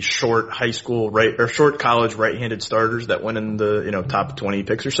on the short high school short college right-handed starters that went in the, top 20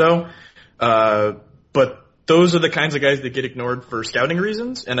 picks or so. But those are the kinds of guys that get ignored for scouting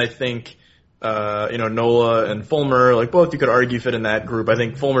reasons. And I think, Nola and Fulmer, like both you could argue fit in that group. I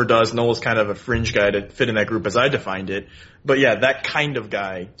think Fulmer does. Nola's kind of a fringe guy to fit in that group as I defined it. But yeah, that kind of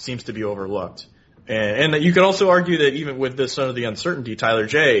guy seems to be overlooked. And you could also argue that even with this son of the uncertainty, Tyler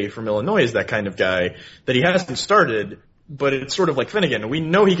J. from Illinois is that kind of guy that he hasn't started, but it's sort of like Finnegan. We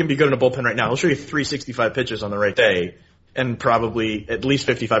know he can be good in a bullpen right now. He'll show you 365 pitches on the right day. and probably at least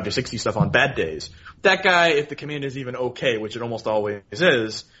 55 to 60 stuff on bad days. That guy, if the command is even okay, which it almost always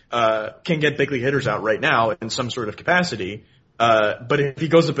is, can get big league hitters out right now in some sort of capacity. But if he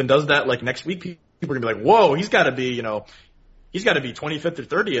goes up and does that like next week, people are gonna be like, whoa, he's gotta be 25th or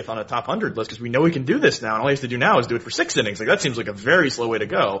 30th on a top 100 list because we know he can do this now, and all he has to do now is do it for 6 innings. Like, that seems like a very slow way to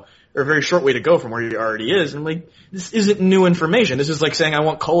go, or a very short way to go from where he already is. And like, this isn't new information. This is like saying I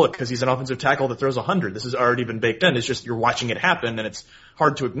want Kolek because he's an offensive tackle that throws 100. This has already been baked in. It's just you're watching it happen, and it's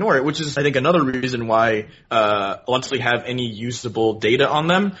hard to ignore it, which is, I think, another reason why honestly have any usable data on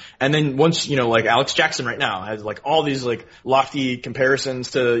them. And then once, like Alex Jackson right now has like all these like lofty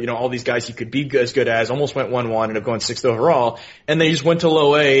comparisons to, all these guys he could be as good as, almost went 1-1, ended up going 6th overall, and they just went to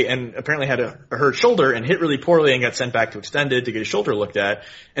low A and apparently had a hurt shoulder and hit really poorly and got sent back to extended to get his shoulder looked at.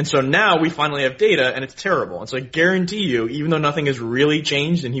 And so now we finally have data, and it's terrible. And so I guarantee you, even though nothing has really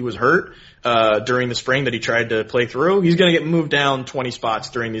changed and he was hurt during the spring that he tried to play through, he's going to get moved down 20 spots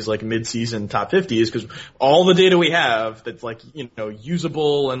during these like mid-season top 50s because all the data we have that's like,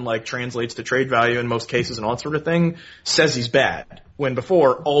 usable and like translates to trade value in most cases and all that sort of thing says he's bad. When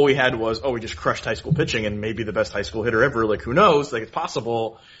before all we had was, we just crushed high school pitching and maybe the best high school hitter ever. Like, who knows? Like, it's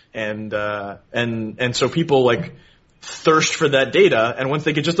possible. And so people like thirst for that data, and once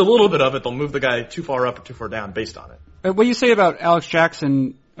they get just a little bit of it, they'll move the guy too far up or too far down based on it. What you say about Alex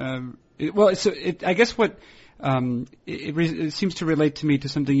Jackson, I guess what it seems to relate to me to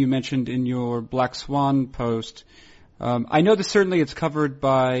something you mentioned in your Black Swan post. I know that certainly it's covered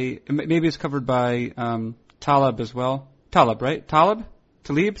by, maybe it's covered by Taleb as well. Taleb, right? Taleb?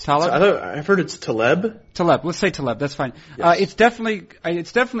 Taleb? I've heard it's Taleb. Taleb. Let's say Taleb. That's fine. Yes. It's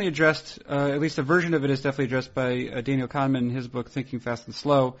definitely addressed, at least a version of it is definitely addressed by Daniel Kahneman in his book Thinking Fast and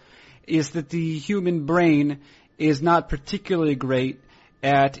Slow, is that the human brain is not particularly great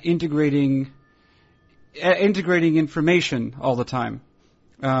at integrating information all the time.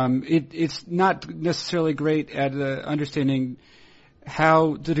 It's not necessarily great at understanding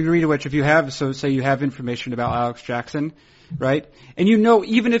how the degree to which, if you have, so say you have information about Alex Jackson, right? And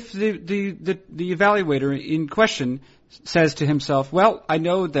even if the evaluator in question says to himself, well, I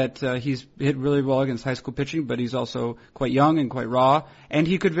know that he's hit really well against high school pitching, but he's also quite young and quite raw, and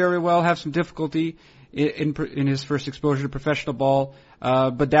he could very well have some difficulty in his first exposure to professional ball,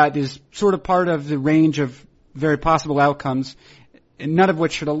 but that is sort of part of the range of very possible outcomes, and none of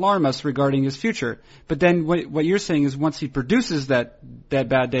which should alarm us regarding his future. But then what you're saying is once he produces that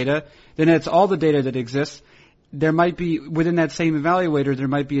bad data, then it's all the data that exists. There might be, within that same evaluator, there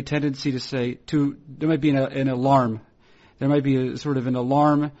might be a tendency to say, there might be an alarm. There might be a sort of an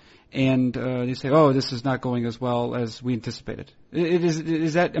alarm, and you say, this is not going as well as we anticipated.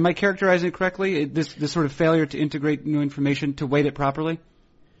 Is that, am I characterizing it correctly? This sort of failure to integrate new information, to weight it properly?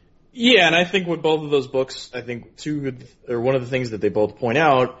 Yeah, and I think what both of those books, I think one of the things that they both point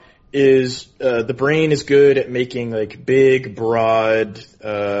out is the brain is good at making like big, broad,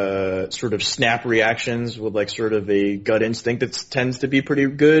 sort of snap reactions with like sort of a gut instinct that tends to be pretty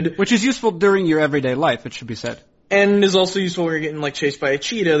good. Which is useful during your everyday life, it should be said. And is also useful when you're getting like chased by a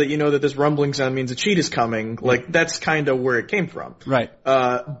cheetah, that you know that this rumbling sound means a cheetah's coming. Like, that's kind of where it came from. Right.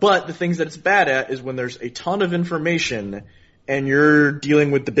 But the things that it's bad at is when there's a ton of information and you're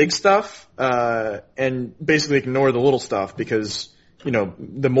dealing with the big stuff, and basically ignore the little stuff because,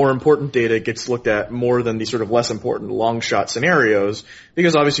 the more important data gets looked at more than the sort of less important long shot scenarios,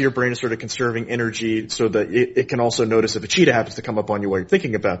 because obviously your brain is sort of conserving energy so that it can also notice if a cheetah happens to come up on you while you're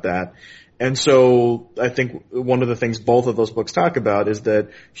thinking about that. And so I think one of the things both of those books talk about is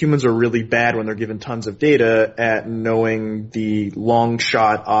that humans are really bad when they're given tons of data at knowing the long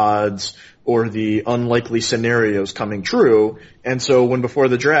shot odds or the unlikely scenarios coming true. And so when before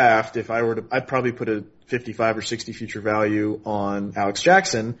the draft, I'd probably put a 55 or 60 future value on Alex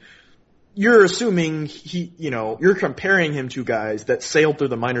Jackson. You're assuming you're comparing him to guys that sailed through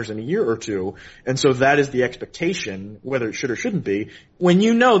the minors in a year or two. And so that is the expectation, whether it should or shouldn't be, when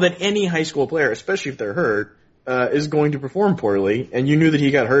you know that any high school player, especially if they're hurt, is going to perform poorly. And you knew that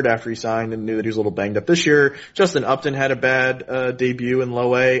he got hurt after he signed and knew that he was a little banged up this year. Justin Upton had a bad debut in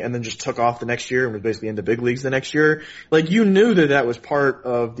low A and then just took off the next year and was basically in the big leagues the next year. Like, you knew that was part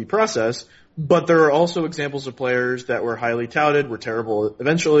of the process. But there are also examples of players that were highly touted, were terrible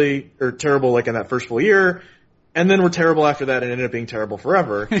eventually, or terrible like in that first full year, and then were terrible after that and ended up being terrible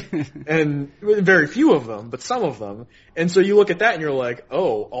forever. And very few of them, but some of them. And so you look at that and you're like,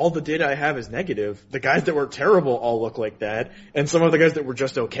 all the data I have is negative. The guys that were terrible all look like that, and some of the guys that were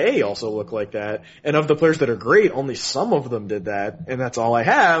just okay also look like that. And of the players that are great, only some of them did that, and that's all I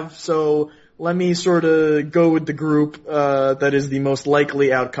have. So let me sort of go with the group that is the most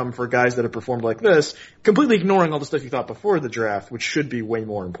likely outcome for guys that have performed like this, completely ignoring all the stuff you thought before the draft, which should be way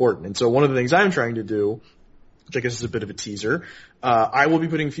more important. And so one of the things I'm trying to do, which I guess is a bit of a teaser, I will be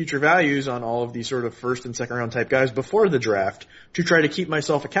putting future values on all of these sort of first and second round type guys before the draft to try to keep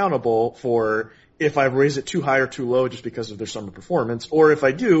myself accountable for if I raise it too high or too low just because of their summer performance, or if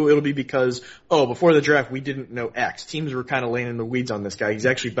I do, it'll be because, before the draft we didn't know X. Teams were kind of laying in the weeds on this guy. He's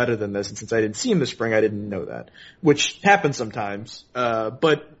actually better than this, and since I didn't see him this spring, I didn't know that. Which happens sometimes.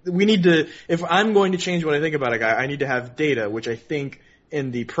 But we need to, if I'm going to change what I think about a guy, I need to have data, which I think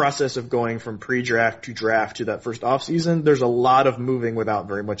in the process of going from pre-draft to draft to that first offseason, there's a lot of moving without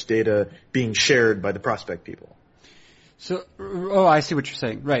very much data being shared by the prospect people. So, I see what you're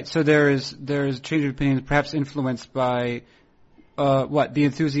saying. Right. So there is change of opinion, perhaps influenced by the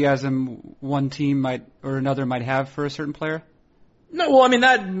enthusiasm one team might or another might have for a certain player? No, well, I mean,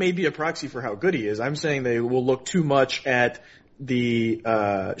 that may be a proxy for how good he is. I'm saying they will look too much at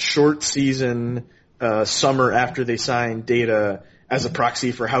the short season summer after they sign data as a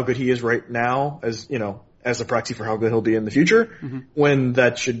proxy for how good he is right now, as a proxy for how good he'll be in the future, when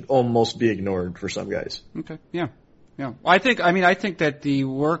that should almost be ignored for some guys. Okay. Yeah. Yeah, I think that the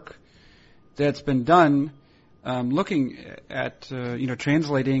work that's been done, looking at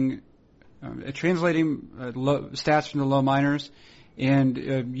translating stats from the low minors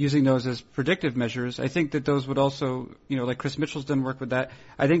and using those as predictive measures, I think that those would also, like Chris Mitchell's done work with that.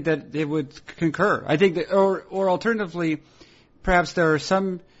 I think that it would concur. I think that, or alternatively, perhaps there are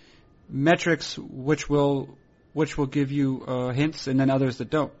some metrics which will give you hints, and then others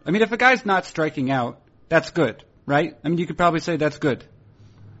that don't. I mean, if a guy's not striking out, that's good. Right? I mean, you could probably say that's good.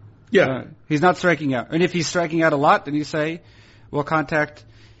 Yeah. He's not striking out. And if he's striking out a lot, then you say, well, contact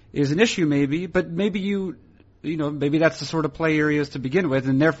is an issue maybe, but maybe maybe that's the sort of play areas to begin with,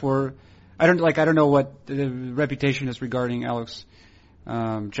 and therefore, I don't know what the reputation is regarding Alex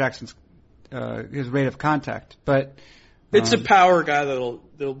Jackson's, his rate of contact, but it's a power guy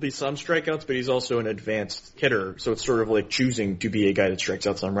there'll be some strikeouts, but he's also an advanced hitter, so it's sort of like choosing to be a guy that strikes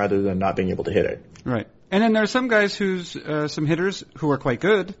out some rather than not being able to hit it. Right. And then there are some guys some hitters who are quite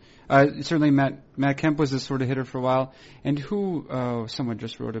good. Certainly Matt Kemp was this sort of hitter for a while. And someone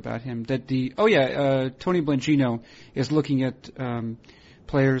just wrote about him that Tony Blanchino is looking at,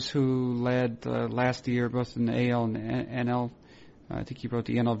 players who led, last year, both in the AL and the NL. I think he wrote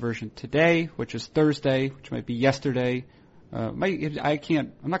the NL version today, which is Thursday, which might be yesterday. I'm not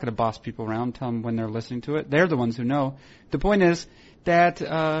going to boss people around, tell them when they're listening to it. They're the ones who know. The point is that,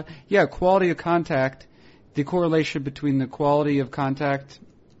 quality of contact, the correlation between the quality of contact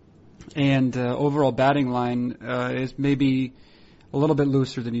and overall batting line is maybe a little bit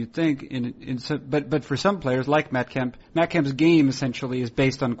looser than you'd think. But for some players like Matt Kemp's game essentially is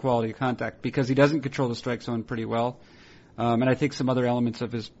based on quality of contact because he doesn't control the strike zone pretty well. And I think some other elements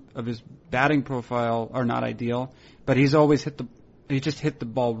of his batting profile are not ideal. But he's always hit the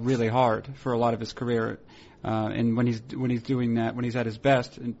ball really hard for a lot of his career. And when he's doing that, when he's at his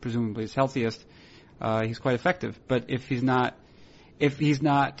best and presumably his healthiest, he's quite effective. But if he's not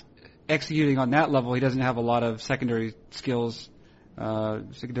executing on that level, he doesn't have a lot of secondary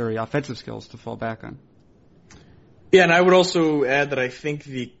offensive skills to fall back on. Yeah, and I would also add that I think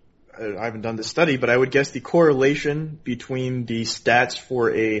I haven't done this study, but I would guess the correlation between the stats for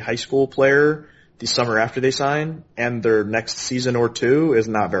a high school player the summer after they sign and their next season or two is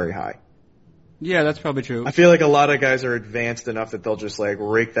not very high. Yeah, that's probably true. I feel like a lot of guys are advanced enough that they'll just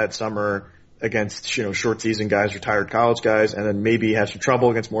rake that summer against, short season guys, retired college guys, and then maybe have some trouble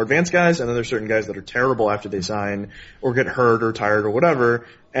against more advanced guys. And then there's certain guys that are terrible after they sign or get hurt or tired or whatever.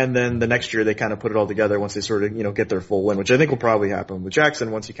 And then the next year they kind of put it all together once they sort of, get their full win, which I think will probably happen with Jackson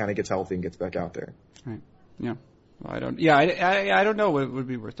once he kind of gets healthy and gets back out there. Right. Yeah. Well, I don't know what it would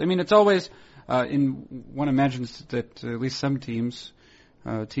be worth. I mean, it's always, one imagines that at least some teams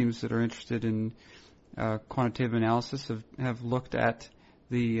that are interested in quantitative analysis have looked at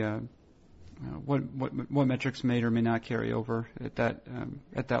the what metrics may or may not carry over at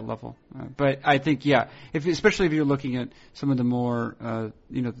that level. But I think especially if you're looking at some of the more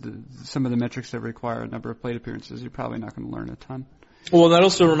some of the metrics that require a number of plate appearances, you're probably not going to learn a ton. Well, that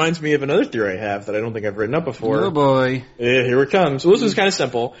also reminds me of another theory I have that I don't think I've written up before. Oh boy. Yeah, here it comes. Well, this is kind of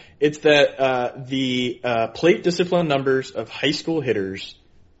simple. It's that the plate discipline numbers of high school hitters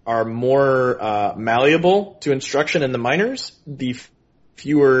are more malleable to instruction in the minors the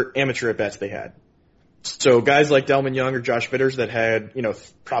fewer amateur at-bats they had. So guys like Delman Young or Josh Vitters that had,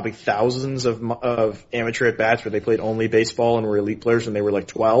 probably thousands of amateur at-bats where they played only baseball and were elite players when they were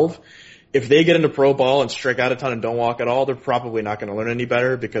 12, if they get into pro ball and strike out a ton and don't walk at all, they're probably not going to learn any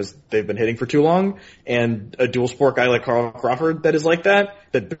better because they've been hitting for too long. And a dual sport guy like Carl Crawford that is like that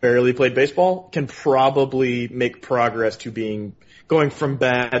barely played baseball, can probably make progress to going from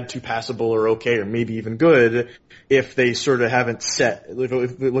bad to passable or okay or maybe even good if they sort of haven't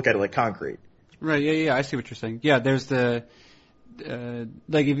if we look at it like concrete. Right. Yeah. I see what you're saying. Yeah. There's the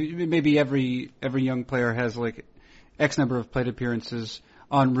maybe every young player has like X number of plate appearances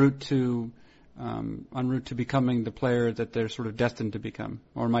en route to becoming the player that they're sort of destined to become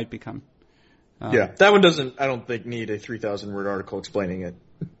or might become. Yeah, that one doesn't. I don't think need a 3,000 word article explaining it.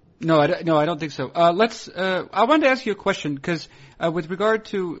 No, I don't think so. I wanted to ask you a question because with regard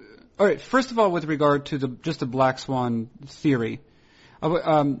to, all right, first of all, with regard to the black swan theory,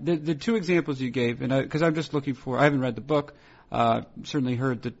 the two examples you gave, and because I'm just looking for, I haven't read the book, certainly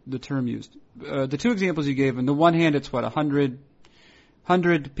heard the term used. The two examples you gave, on the one hand, it's 100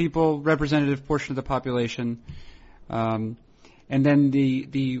 people, representative portion of the population, and then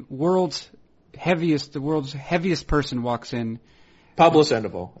the world's heaviest person walks in. Pablo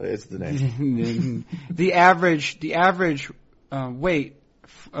Sandoval is the name. The average weight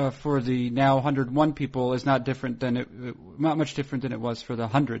for the now 101 people is not much different than it was for the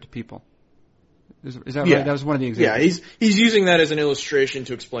 100 people. Is that right? That was one of the examples. Yeah, he's using that as an illustration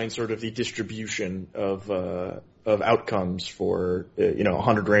to explain sort of the distribution of outcomes for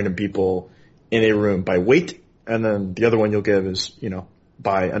 100 random people in a room by weight, and then the other one you'll give is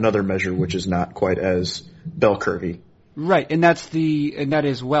by another measure which is not quite as bell curvy. Right, and that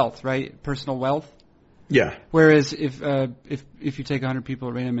is wealth, right? Personal wealth. Yeah. Whereas if you take 100 people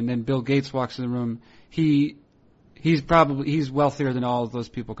at random and then Bill Gates walks in the room, he's wealthier than all of those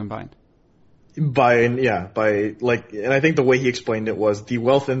people combined. And I think the way he explained it was the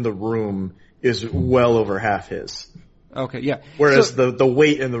wealth in the room is well over half his. Okay, yeah. Whereas the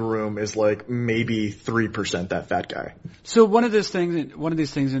weight in the room is like maybe 3% that fat guy. So one of these things,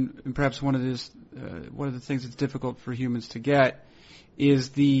 and perhaps one of the things that's difficult for humans to get is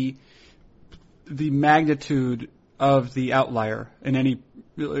the magnitude of the outlier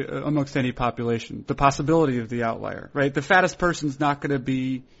amongst any population. The possibility of the outlier, right? The fattest person's not going to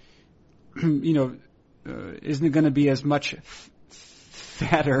be, isn't going to be as much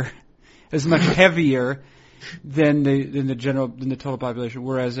fatter, as much heavier than the total population,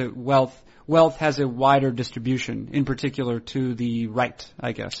 whereas wealth has a wider distribution, in particular to the right,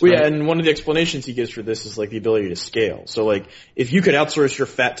 I guess. Well, right? Yeah, and one of the explanations he gives for this is like the ability to scale. So like, if you could outsource your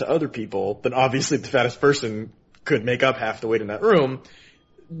fat to other people, then obviously the fattest person could make up half the weight in that room.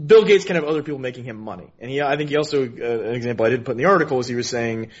 Bill Gates can have other people making him money. And I think he also, an example I didn't put in the article was he was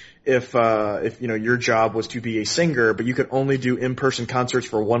saying if your job was to be a singer, but you could only do in-person concerts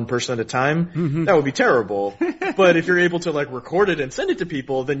for one person at a time, that would be terrible. But if you're able to like record it and send it to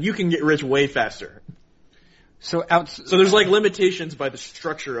people, then you can get rich way faster. So there's like limitations by the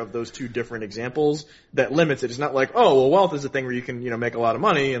structure of those two different examples that limits it. It's not like, oh, well, wealth is a thing where you can, make a lot of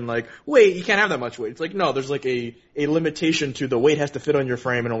money and like, weight, you can't have that much weight. It's like, no, there's like a limitation to the weight has to fit on your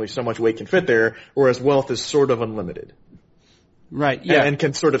frame and only so much weight can fit there, whereas wealth is sort of unlimited. Right, yeah. And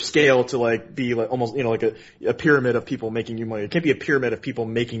can sort of scale to like be like almost, like a pyramid of people making you money. It can't be a pyramid of people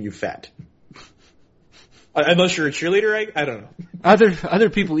making you fat. Unless you're a cheerleader, I don't know. Other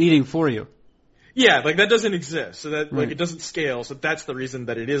people eating for you. Yeah, like that doesn't exist. So that like it doesn't scale. So that's the reason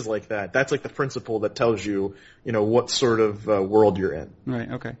that it is like that. That's like the principle that tells you, what sort of world you're in.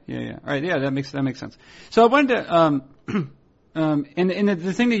 Right. Okay. Yeah. All right. Yeah, that makes sense. So I wanted to and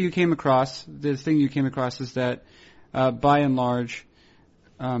the thing you came across is that by and large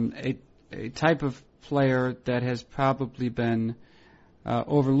a type of player that has probably been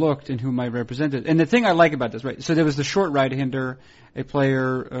overlooked and whom I represented. And the thing I like about this, right? So there was the short right-hander, a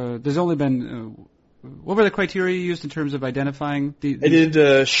player. There's only been what were the criteria you used in terms of identifying the? I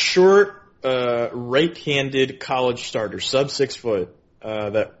did short right-handed college starters, sub 6 foot,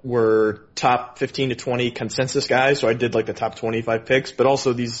 that were top 15 to 20 consensus guys. So I did like the top 25 picks, but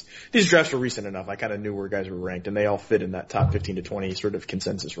also these drafts were recent enough. I kind of knew where guys were ranked, and they all fit in that top 15 to 20 sort of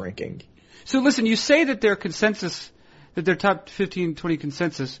consensus ranking. So listen, you say that their consensus. That they're top 15, 20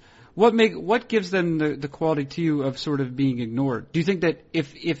 consensus. What gives them the quality to you of sort of being ignored? Do you think that is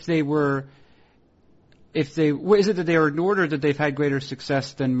it that they were ignored or that they've had greater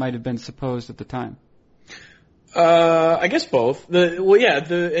success than might have been supposed at the time? I guess both. And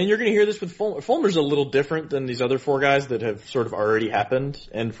you're going to hear this with Fulmer. Fulmer's a little different than these other four guys that have sort of already happened.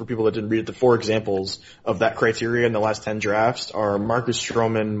 And for people that didn't read it, the four examples of that criteria in the last 10 drafts are Marcus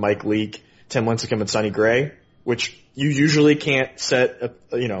Stroman, Mike Leake, Tim Lincecum, and Sonny Gray, which You usually can't set,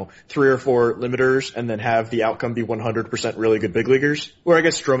 3 or 4 limiters and then have the outcome be 100% really good big leaguers. Or I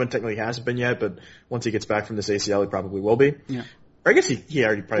guess Stroman technically hasn't been yet, but once he gets back from this ACL, he probably will be. Yeah. Or I guess he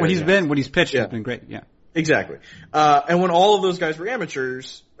already probably When he's pitched, yeah. It's been great, yeah. Exactly. And when all of those guys were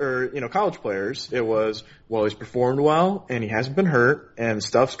amateurs, or, college players, it was, well, he's performed well, and he hasn't been hurt, and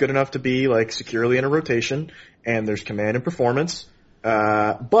stuff's good enough to be, like, securely in a rotation, and there's command and performance,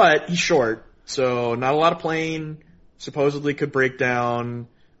 but he's short, so not a lot of playing, supposedly could break down,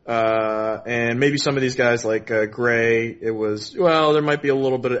 and maybe some of these guys like Gray, it was, well, there might be a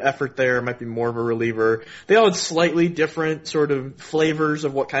little bit of effort there, might be more of a reliever. They all had slightly different sort of flavors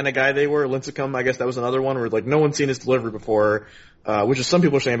of what kind of guy they were. Lincecum, I guess that was another one where like no one's seen his delivery before, which is some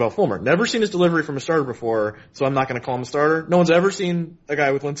people are saying about Fulmer. Never seen his delivery from a starter before, so I'm not going to call him a starter. No one's ever seen a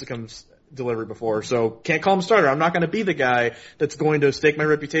guy with Lincecum's delivery before, so can't call him a starter. I'm not going to be the guy that's going to stake my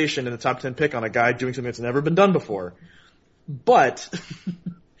reputation in the top 10 pick on a guy doing something that's never been done before. But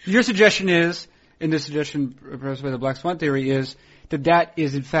your suggestion is, and this suggestion proposed by the Black Swan Theory is, that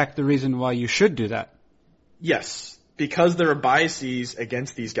is in fact the reason why you should do that. Yes, because there are biases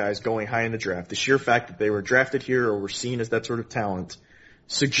against these guys going high in the draft. The sheer fact that they were drafted here or were seen as that sort of talent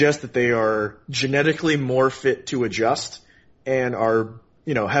suggests that they are genetically more fit to adjust and are,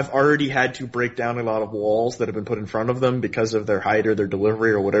 have already had to break down a lot of walls that have been put in front of them because of their height or their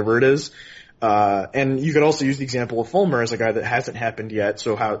delivery or whatever it is. And you could also use the example of Fulmer as a guy that hasn't happened yet.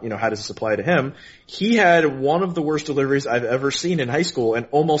 So how does this apply to him? He had one of the worst deliveries I've ever seen in high school and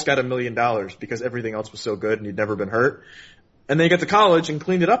almost got $1 million because everything else was so good and he'd never been hurt. And then he got to college and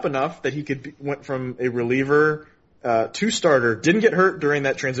cleaned it up enough that he went from a reliever, to starter, didn't get hurt during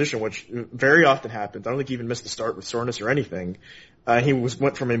that transition, which very often happens. I don't think he even missed the start with soreness or anything. He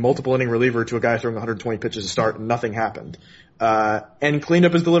went from a multiple inning reliever to a guy throwing 120 pitches to start and nothing happened. And cleaned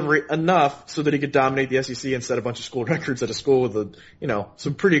up his delivery enough so that he could dominate the SEC and set a bunch of school records at a school with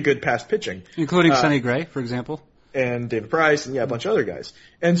some pretty good past pitching. Including Sonny Gray, for example. And David Price and a bunch of other guys.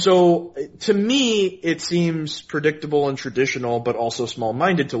 And so to me, it seems predictable and traditional, but also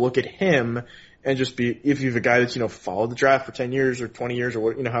small-minded to look at him and just be, if you have a guy that's, followed the draft for 10 years or 20 years or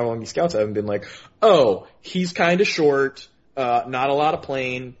what, how long these scouts have, and been like, oh, he's kind of short, not a lot of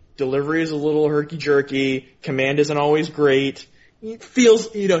playing, delivery is a little herky-jerky, command isn't always great, he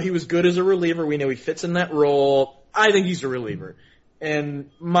feels, he was good as a reliever, we know he fits in that role, I think he's a reliever. And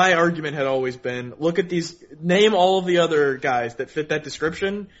my argument had always been, look at name all of the other guys that fit that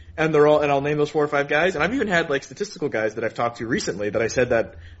description, and I'll name those 4 or 5 guys, and I've even had statistical guys that I've talked to recently that I said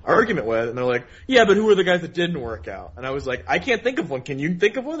that argument with, and they're like, yeah, but who are the guys that didn't work out? And I was like, I can't think of one, can you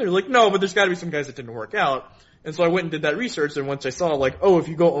think of one? They're like, no, but there's gotta be some guys that didn't work out. And so I went and did that research, and once I saw if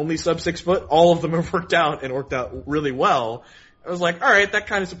you go only sub 6 foot, all of them have worked out and worked out really well. I was like, all right, that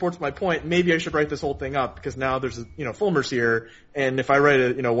kind of supports my point. Maybe I should write this whole thing up because now there's, Fulmer's here, and if I write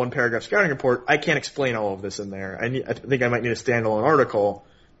a, 1-paragraph scouting report, I can't explain all of this in there. I think I might need a standalone article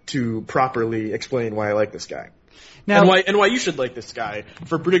to properly explain why I like this guy. Now, and why you should like this guy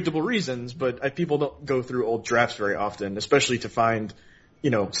for predictable reasons, but people don't go through old drafts very often, especially to find,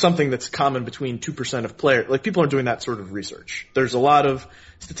 something that's common between 2% of players. People aren't doing that sort of research. There's a lot of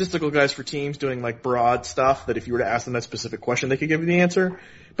statistical guys for teams doing broad stuff that if you were to ask them that specific question, they could give you the answer.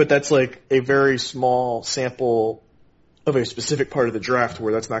 But that's a very small sample of a specific part of the draft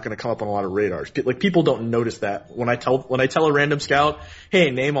where that's not going to come up on a lot of radars. People don't notice that. When I tell a random scout, hey,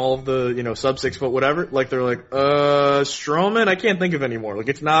 name all of the, sub 6 foot whatever, they're like, Stroman? I can't think of any more.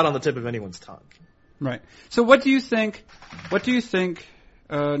 It's not on the tip of anyone's tongue. Right. So what do you think,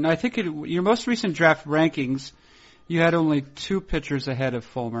 now I think your most recent draft rankings, you had only 2 pitchers ahead of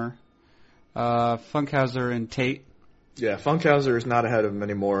Fulmer, Funkhauser and Tate. Yeah, Funkhauser is not ahead of him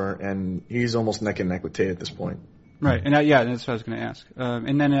anymore, and he's almost neck and neck with Tate at this point. Right, and that's what I was going to ask.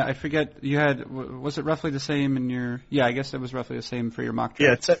 And then I forget, you had, was it roughly the same in your, I guess it was roughly the same for your mock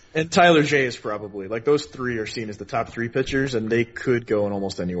draft. Yeah, and Tyler J is probably, those 3 are seen as the top 3 pitchers, and they could go in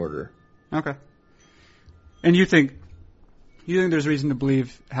almost any order. Okay. And you think there's reason to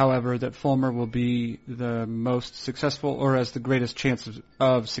believe, however, that Fulmer will be the most successful or has the greatest chance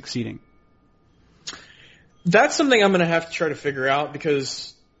of succeeding? That's something I'm going to have to try to figure out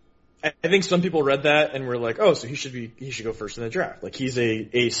because I think some people read that and were like, oh, so he should go first in the draft. He's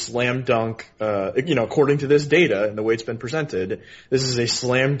a slam dunk, according to this data and the way it's been presented, this is a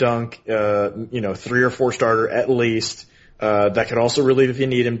slam dunk, 3 or 4 starter at least, that could also relieve if you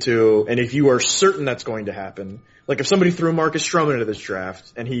need him to. And if you are certain that's going to happen, if somebody threw Marcus Stroman into this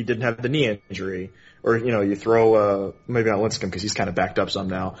draft and he didn't have the knee injury, or, you throw, maybe not Lincecum because he's kind of backed up some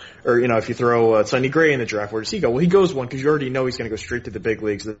now, or, if you throw, Sonny Gray in the draft, where does he go? Well, he goes one because you already know he's going to go straight to the big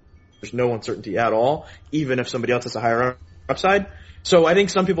leagues. there's no uncertainty at all, even if somebody else has a higher upside. So I think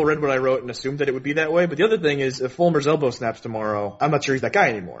some people read what I wrote and assumed that it would be that way. But the other thing is, if Fulmer's elbow snaps tomorrow, I'm not sure he's that guy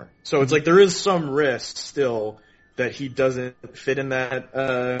anymore. So it's like there is some risk still that he doesn't fit in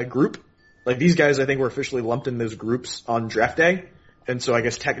that group. Like these guys, I think, were officially lumped in those groups on draft day. And so I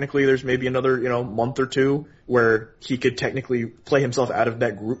guess technically there's maybe another, month or two where he could technically play himself out of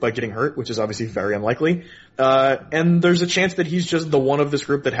that group by getting hurt, which is obviously very unlikely. And there's a chance that he's just the one of this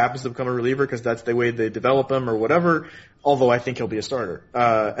group that happens to become a reliever because that's the way they develop him or whatever, although I think he'll be a starter.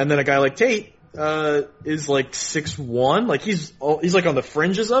 And then a guy like Tate, is like 6'1", like he's like on the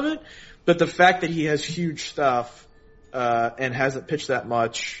fringes of it, but the fact that he has huge stuff, and hasn't pitched that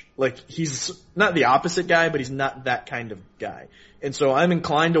much, like he's not the opposite guy, but he's not that kind of guy. And so I'm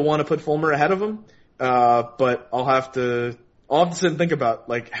inclined to want to put Fulmer ahead of him, but I'll have to sit and think about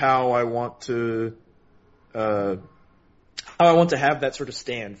like how I want to have that sort of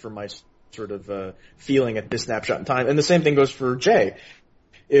stand for my sort of feeling at this snapshot in time. And the same thing goes for Jay.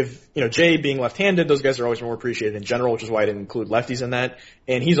 If, Jay being left-handed, those guys are always more appreciated in general, which is why I didn't include lefties in that.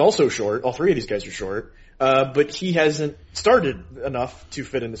 And he's also short. All three of these guys are short. But he hasn't started enough to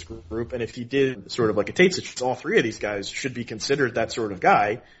fit in this group. And if he did sort of like a Tate situation, all three of these guys should be considered that sort of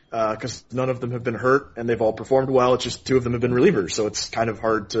guy, cause none of them have been hurt and they've all performed well. It's just two of them have been relievers. So it's kind of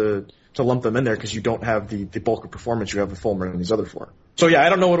hard to lump them in there because you don't have the bulk of performance you have with Fulmer and these other four. So yeah, I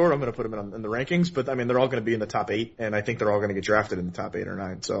don't know what order I'm going to put them in the rankings, but I mean, they're all going to be in the top 8, and I think they're all going to get drafted in the top 8 or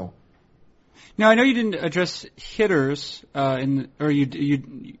 9, so. Now, I know you didn't address hitters,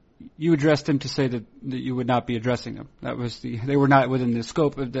 you addressed them to say that you would not be addressing them. They were not within the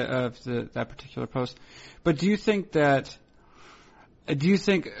scope of that particular post. But do you think that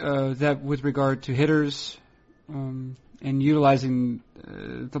with regard to hitters, and utilizing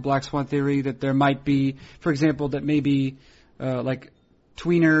the Black Swan theory, that there might be, for example, that maybe like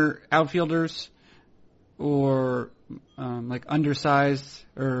tweener outfielders or like undersized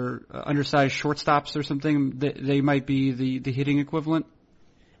shortstops or something, they might be the hitting equivalent?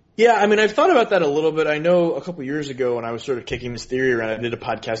 Yeah, I mean, I've thought about that a little bit. I know a couple years ago when I was sort of kicking this theory around, I did a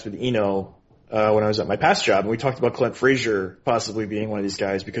podcast with Eno when I was at my past job, and we talked about Clint Frazier possibly being one of these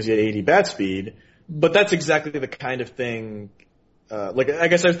guys because he had 80 bat speed. But that's exactly the kind of thing, I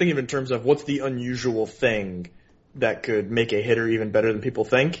guess I was thinking of in terms of what's the unusual thing that could make a hitter even better than people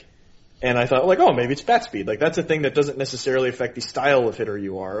think. And I thought, maybe it's bat speed. Like, that's a thing that doesn't necessarily affect the style of hitter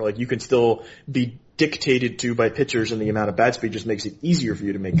you are. Like, you can still be dictated to by pitchers, and the amount of bat speed just makes it easier for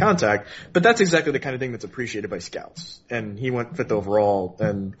you to make contact. But that's exactly the kind of thing that's appreciated by scouts. And he went 5th overall,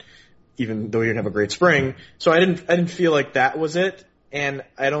 and even though he didn't have a great spring. So I didn't feel like that was it. And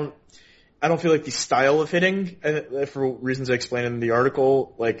I don't feel like the style of hitting, for reasons I explained in the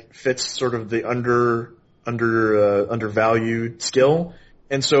article, like, fits sort of the undervalued skill.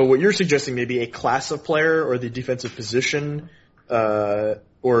 And so what you're suggesting, maybe a class of player or the defensive position, or,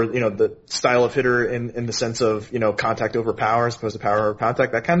 the style of hitter in the sense of, contact over power as opposed to power over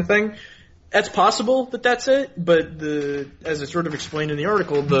contact, that kind of thing. That's possible that that's it, but as I sort of explained in the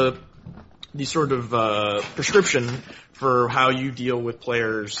article, the sort of, prescription for how you deal with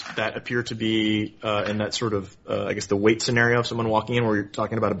players that appear to be, in that sort of, I guess the weight scenario of someone walking in where you're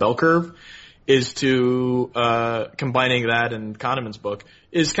talking about a bell curve, is to, combining that and Kahneman's book,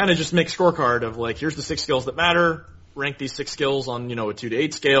 is kind of just make a scorecard of like, here's the 6 skills that matter, rank these 6 skills on, a 2 to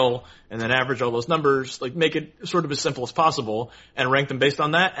 8 scale, and then average all those numbers, like make it sort of as simple as possible, and rank them based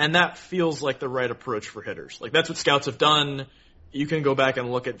on that, and that feels like the right approach for hitters. Like, that's what scouts have done. You can go back and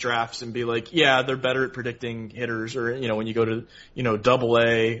look at drafts and be like, yeah, they're better at predicting hitters, or, when you go to,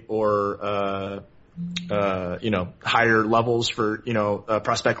 AA or, higher levels for,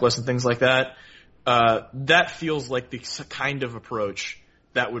 prospect lists and things like that. That feels like the kind of approach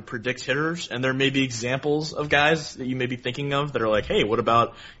that would predict hitters. And there may be examples of guys that you may be thinking of that are like, hey, what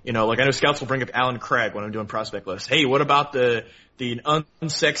about, I know scouts will bring up Alan Craig when I'm doing prospect lists. Hey, what about the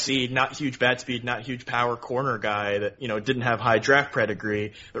unsexy, not huge bat speed, not huge power corner guy that, didn't have high draft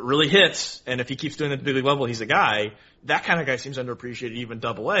pedigree, but really hits. And if he keeps doing that at the big league level, he's a guy. That kind of guy seems underappreciated even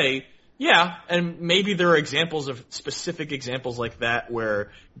AA. Yeah, and maybe there are specific examples like that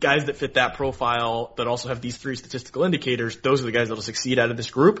where guys that fit that profile that also have these 3 statistical indicators, those are the guys that will succeed out of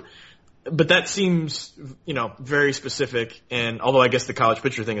this group. But that seems, very specific, and although I guess the college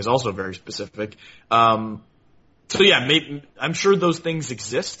pitcher thing is also very specific. So yeah, I'm sure those things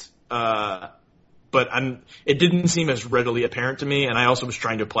exist, but it didn't seem as readily apparent to me, and I also was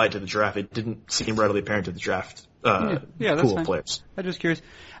trying to apply it to the draft. It didn't seem readily apparent to the draft. That's pool fine. Of players. I'm just curious.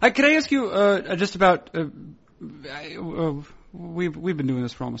 Could I ask you just about? We've been doing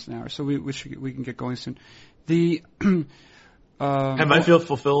this for almost an hour, so we can get going soon. The Have I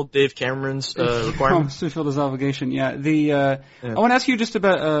fulfilled Dave Cameron's requirements? Fulfilled his obligation. Yeah. I want to ask you just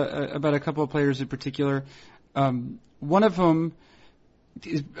about a couple of players in particular. One of whom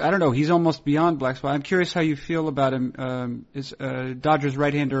is, I don't know, he's almost beyond black spot. I'm curious how you feel about him. Is Dodgers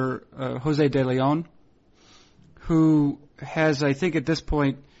right-hander Jose De Leon, who has, I think, at this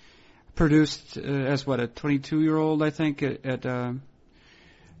point produced as a 22-year-old, I think, in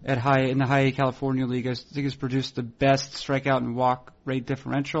the High A California League. I think has produced the best strikeout and walk rate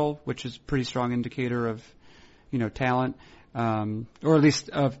differential, which is a pretty strong indicator of, talent, or at least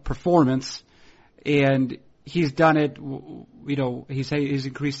of performance. And he's done it, he's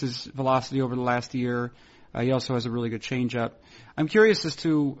increased his velocity over the last year. He also has a really good changeup. I'm curious as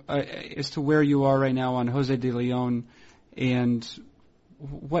to where you are right now on Jose De Leon, and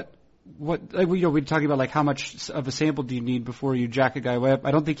what we're talking about, like, how much of a sample do you need before you jack a guy up?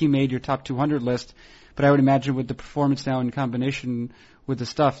 I don't think he made your top 200 list, but I would imagine with the performance now in combination with the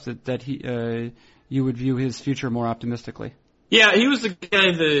stuff that he you would view his future more optimistically. Yeah, he was the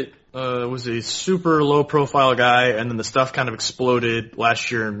guy that was a super low-profile guy, and then the stuff kind of exploded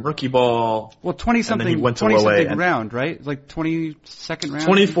last year in rookie ball. Well, 20-something round, right? Like 22nd round?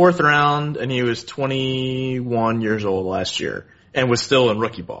 24th round, and he was 21 years old last year, and was still in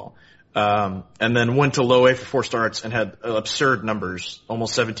rookie ball. And then went to low A for 4 starts and had absurd numbers,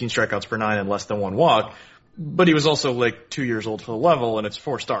 almost 17 strikeouts per 9 and less than 1 walk. But he was also like 2 years old for the level, and it's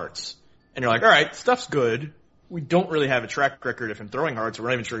 4 starts. And you're like, all right, stuff's good. We don't really have a track record of him throwing hard, so we're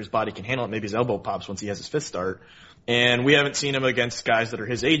not even sure his body can handle it. Maybe his elbow pops once he has his 5th start. And we haven't seen him against guys that are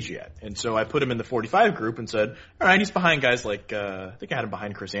his age yet. And so I put him in the 45 group and said, all right, he's behind guys like, I think I had him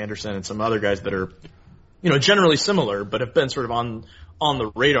behind Chris Anderson and some other guys that are, generally similar, but have been sort of on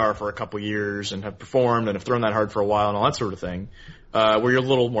the radar for a couple years and have performed and have thrown that hard for a while and all that sort of thing, where you're a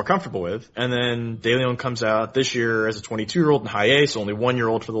little more comfortable with. And then De Leon comes out this year as a 22-year-old in High A, so only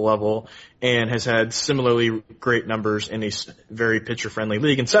 1-year-old for the level, and has had similarly great numbers in a very pitcher-friendly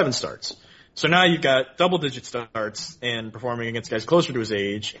league in 7 starts. So now you've got double-digit starts and performing against guys closer to his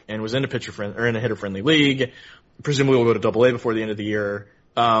age, and was in a hitter-friendly league. Presumably will go to Double A before the end of the year.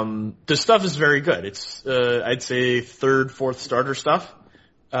 The stuff is very good. It's, I'd say 3rd, 4th starter stuff.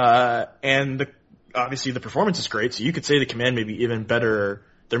 And obviously the performance is great, so you could say the command may be even better.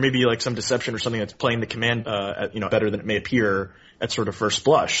 There may be like some deception or something that's playing the command, better than it may appear at sort of first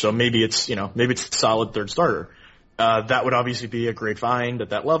blush. So maybe it's a solid 3rd starter. That would obviously be a great find at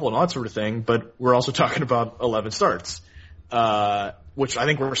that level and all that sort of thing, but we're also talking about 11 starts, which I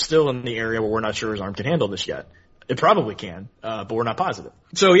think we're still in the area where we're not sure his arm can handle this yet. It probably can, but we're not positive.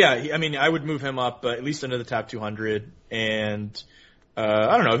 So yeah, I would move him up at least into the top 200, and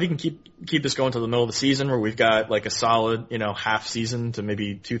I don't know if he can keep this going to the middle of the season where we've got like a solid, half season to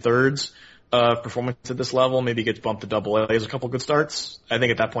maybe 2/3 performance at this level. Maybe he gets bumped to Double A. There's a couple good starts. I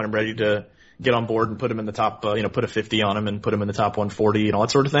think at that point I'm ready to get on board and put him in the top, put a 50 on him and put him in the top 140 and all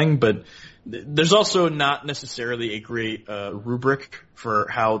that sort of thing. But there's also not necessarily a great rubric for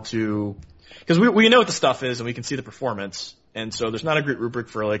how to, because we know what the stuff is and we can see the performance, and so there's not a great rubric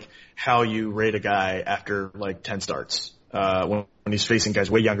for like how you rate a guy after like 10 starts. When he's facing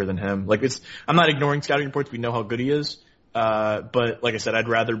guys way younger than him. I'm not ignoring scouting reports. We know how good he is. But like I said, I'd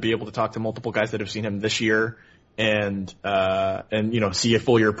rather be able to talk to multiple guys that have seen him this year and see a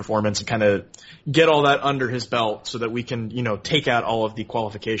full year performance and kind of get all that under his belt so that we can, take out all of the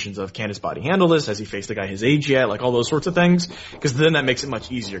qualifications of can his body handle this? Has he faced a guy his age yet? Like all those sorts of things. Cause then that makes it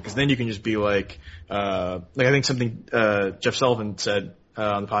much easier. Cause then you can just be like I think something, Jeff Sullivan said,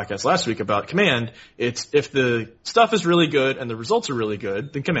 on the podcast last week about command, it's if the stuff is really good and the results are really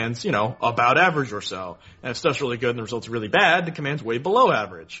good, then command's, about average or so. And if stuff's really good and the results are really bad, then command's way below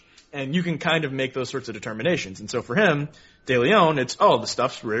average. And you can kind of make those sorts of determinations. And so for him, De Leon, it's, the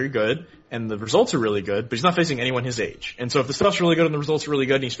stuff's very good and the results are really good, but he's not facing anyone his age. And so if the stuff's really good and the results are really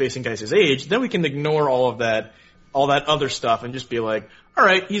good and he's facing guys his age, then we can ignore all that other stuff and just be like, all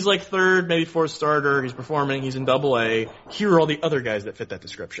right, he's like 3rd, maybe 4th starter, he's performing, he's in Double A. Here are all the other guys that fit that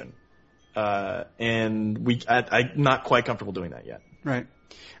description. And I'm not quite comfortable doing that yet. Right.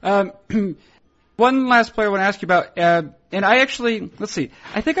 One last player I want to ask you about, and I actually, let's see,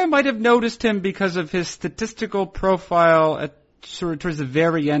 I think I might have noticed him because of his statistical profile at sort of towards the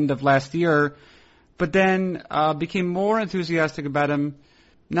very end of last year, but then became more enthusiastic about him,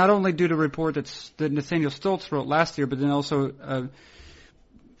 not only due to a report that Nathaniel Stoltz wrote last year, but then also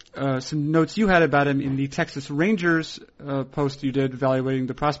some notes you had about him in the Texas Rangers post you did evaluating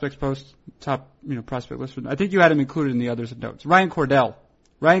the prospects post, top prospect list. I think you had him included in the others notes. Ryan Cordell.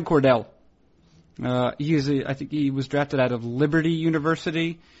 I think he was drafted out of Liberty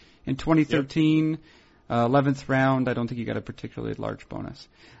University in 2013. 11th round. I don't think he got a particularly large bonus.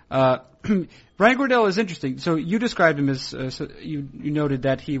 Ryan Cordell is interesting. So you described him as you noted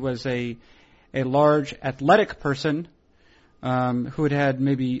that he was a large athletic person who had had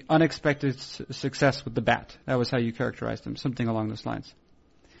maybe unexpected success with the bat. That was how you characterized him, something along those lines.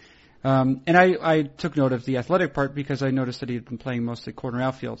 And I took note of the athletic part because I noticed that he had been playing mostly corner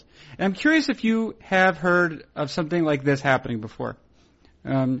outfield. And I'm curious if you have heard of something like this happening before.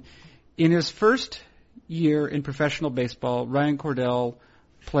 In his first year in professional baseball, Ryan Cordell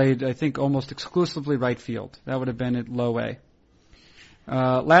played, I think, almost exclusively right field. That would have been at low A.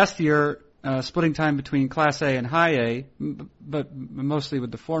 Last year, splitting time between Class A and High A, but mostly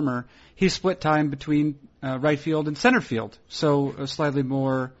with the former, he split time between right field and center field. So slightly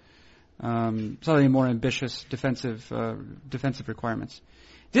more ambitious defensive requirements.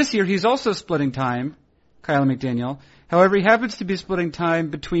 This year, he's also splitting time, Kyle McDaniel. However, he happens to be splitting time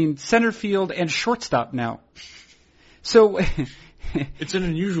between center field and shortstop now. So it's an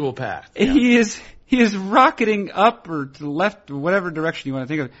unusual path. Yeah. He is rocketing up or to the left, or whatever direction you want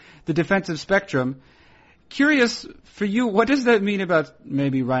to think of, the defensive spectrum. Curious for you, what does that mean about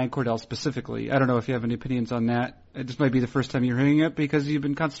maybe Ryan Cordell specifically? I don't know if you have any opinions on that. This might be the first time you're hearing it because you've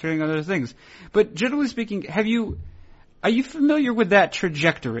been concentrating on other things. But generally speaking, are you familiar with that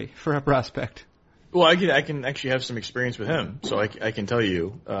trajectory for a prospect? Well, I can actually have some experience with him, so I can tell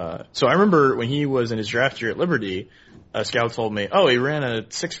you. So I remember when he was in his draft year at Liberty, a scout told me, he ran a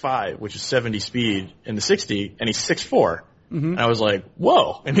 6.5, which is 70 speed in the 60, and he's 6'4". Mm-hmm. And I was like,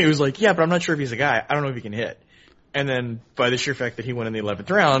 whoa. And he was like, yeah, but I'm not sure if he's a guy. I don't know if he can hit. And then by the sheer fact that he went in the 11th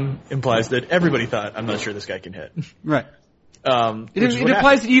round implies that everybody thought, I'm not sure this guy can hit. Right. It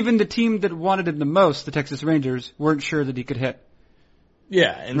implies that even the team that wanted him the most, the Texas Rangers, weren't sure that he could hit.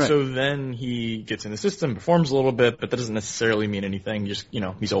 Yeah, and so then he gets in the system, performs a little bit, but that doesn't necessarily mean anything. Just,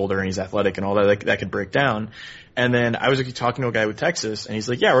 he's older and he's athletic and all that could break down. And then I was actually talking to a guy with Texas, and he's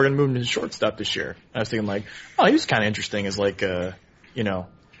like, yeah, we're going to move him to shortstop this year. And I was thinking like, he was kind of interesting as like a,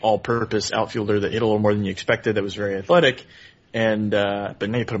 all-purpose outfielder that hit a little more than you expected, that was very athletic. And, but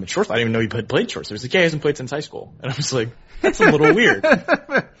now you put him at shortstop. I didn't even know he had played shortstop. He was like, yeah, he hasn't played since high school. And I was like, that's a little weird.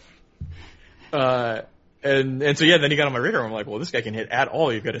 And so, yeah, then he got on my radar. I'm like, well, this guy can hit at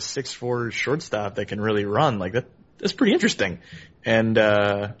all. You've got a 6'4" shortstop that can really run. Like, that's pretty interesting. And,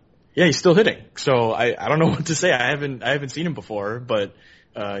 he's still hitting. So I don't know what to say. I haven't seen him before, but,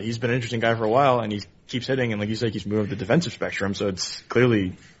 he's been an interesting guy for a while, and he keeps hitting. And like you said, he's moved up the defensive spectrum. So it's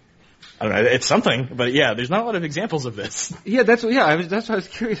clearly, I don't know, it's something. But yeah, there's not a lot of examples of this. Yeah, that's what I was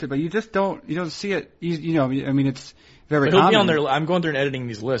curious about. You don't see it. It's very But he'll common. be on there. I'm going through and editing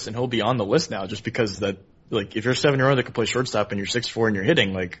these lists, and he'll be on the list now just because that, like, if you're a 7-year-old that can play shortstop and you're 6'4" and you're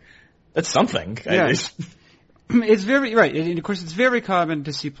hitting, like, that's something. Yeah. It's very, right. And of course, it's very common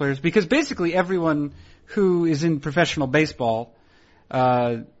to see players, because basically everyone who is in professional baseball,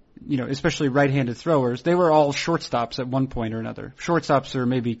 especially right-handed throwers, they were all shortstops at one point or another. Shortstops or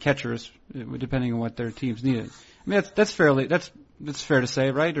maybe catchers, depending on what their teams needed. I mean, that's fair to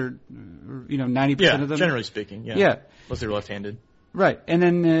say, right? Or 90% of them. Generally speaking, yeah. Yeah. Unless they're left-handed. Right. And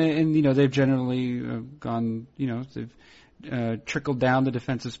then, they've generally gone, they've trickled down the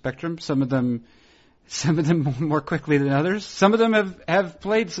defensive spectrum. Some of them more quickly than others. Some of them have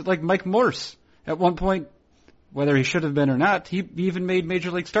played, like Mike Morse at one point, whether he should have been or not. He even made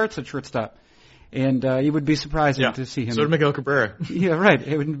major league starts at shortstop. And it would be surprising to see him. So did Miguel Cabrera. Yeah, right.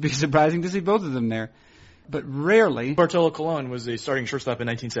 It would be surprising to see both of them there. But rarely. Bartolo Colon was a starting shortstop in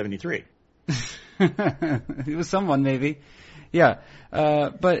 1973. He was someone, maybe. Yeah.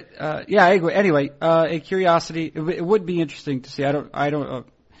 I agree. Anyway, a curiosity. It would be interesting to see.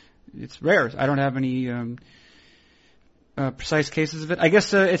 It's rare. I don't have any precise cases of it. I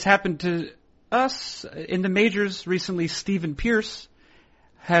guess it's happened to us in the majors recently. Steve Pearce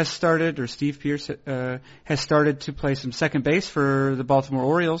has started to play some second base for the Baltimore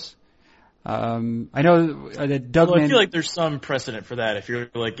Orioles. I know that Doug. Well, I feel like there's some precedent for that. If you're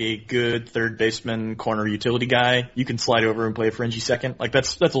like a good third baseman, corner utility guy, you can slide over and play a fringy second. Like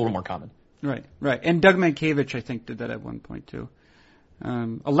that's a little more common. Right. And Doug Mankiewicz, I think, did that at one point too.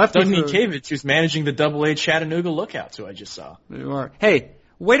 A lefty. Doug Mankiewicz, who's managing the Double-A Chattanooga Lookouts, who I just saw. You are. Hey,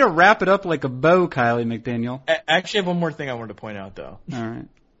 way to wrap it up like a bow, Kylie McDaniel. I actually have one more thing I wanted to point out, though. All right.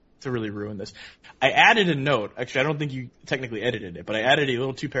 To really ruin this. I added a note. Actually, I don't think you technically edited it, but I added a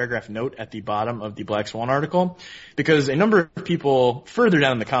little 2-paragraph note at the bottom of the Black Swan article because a number of people further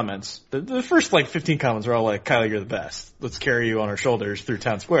down in the comments, the first 15 comments are all like, Kyle, you're the best. Let's carry you on our shoulders through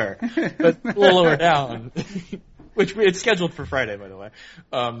town square. But a little lower down, which it's scheduled for Friday, by the way.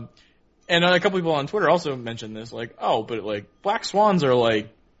 And a couple people on Twitter also mentioned this, but Black Swans are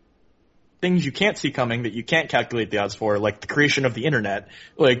things you can't see coming that you can't calculate the odds for, like the creation of the internet.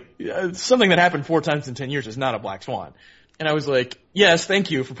 Like, something that happened 4 times in 10 years is not a black swan. And I was like, yes, thank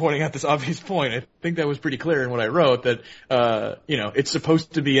you for pointing out this obvious point. I think that was pretty clear in what I wrote, that, it's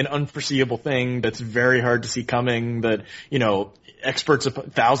supposed to be an unforeseeable thing that's very hard to see coming, that, experts,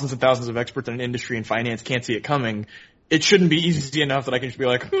 thousands and thousands of experts in an industry and finance can't see it coming. It shouldn't be easy enough that I can just be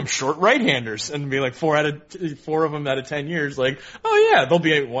like, I'm short right-handers, and be like 4 of them out of 10 years, like, oh yeah, there'll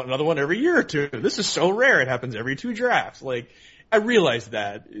be another one every year or two. This is so rare. It happens every 2 drafts. Like, I realized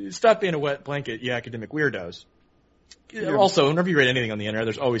that. Stop being a wet blanket, you academic weirdos. Yeah. Also, whenever you read anything on the internet,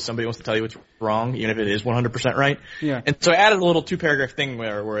 there's always somebody who wants to tell you what's wrong, even if it is 100% right. Yeah. And so I added a little 2-paragraph thing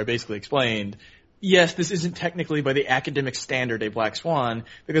where I basically explained, yes, this isn't technically by the academic standard a black swan,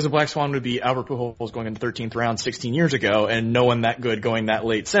 because a black swan would be Albert Pujols going in the 13th round 16 years ago, and no one that good going that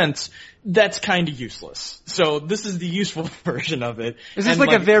late since. That's kind of useless. So this is the useful version of it. Is this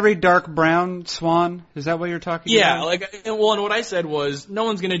like a very dark brown swan? Is that what you're talking about? Yeah, and what I said was, no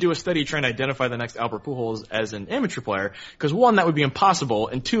one's going to do a study trying to identify the next Albert Pujols as an amateur player, because 1, that would be impossible,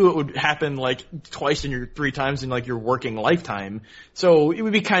 and 2, it would happen like 3 times in like your working lifetime. So it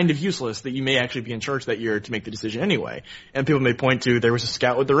would be kind of useless that you may actually be in charge that year to make the decision anyway. And people may point to, there was a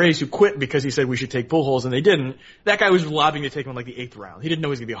scout with the Rays who quit because he said we should take Pujols, and they didn't. That guy was lobbying to take him in like the 8th round. He didn't know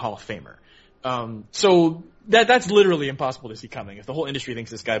he was going to be a Hall of Famer. So that's literally impossible to see coming. If the whole industry thinks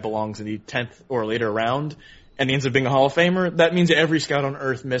this guy belongs in the 10th or later round, and he ends up being a Hall of Famer, that means that every scout on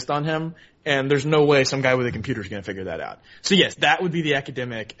earth missed on him, and there's no way some guy with a computer is going to figure that out. So yes, that would be the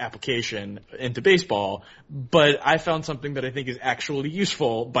academic application into baseball, but I found something that I think is actually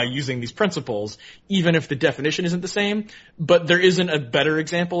useful by using these principles, even if the definition isn't the same, but there isn't a better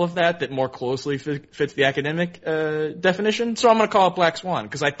example of that more closely fits the academic definition, so I'm going to call it Black Swan,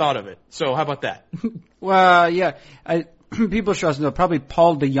 because I thought of it. So how about that? Well, yeah, people should also know, probably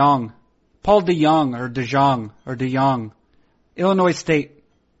Paul DeJong, or DeJong, Illinois State.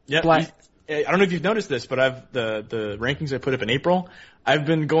 Yeah, I don't know if you've noticed this, but the rankings I put up in April, I've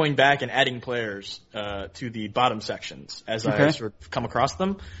been going back and adding players to the bottom sections as I sort of come across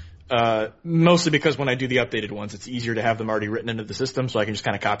them. Mostly because when I do the updated ones, it's easier to have them already written into the system, so I can just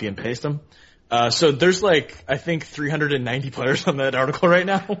kind of copy and paste them. So there's I think 390 players on that article right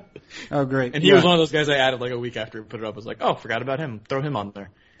now. Oh, great. And he was one of those guys I added a week after we put it up. I was like, oh, forgot about him. Throw him on there.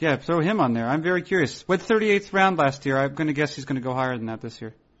 Yeah, throw him on there. I'm very curious. What 38th round last year? I'm going to guess he's going to go higher than that this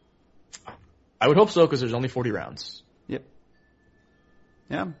year. I would hope so, because there's only 40 rounds. Yep.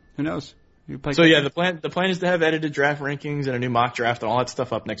 Yeah, who knows? So yeah, the plan is to have edited draft rankings and a new mock draft and all that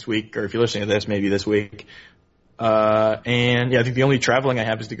stuff up next week, or if you're listening to this, maybe this week. And yeah, I think the only traveling I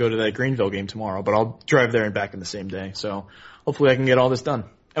have is to go to that Greenville game tomorrow, but I'll drive there and back in the same day. So hopefully I can get all this done.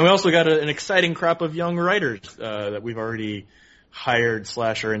 And we also got an exciting crop of young writers that we've already hired /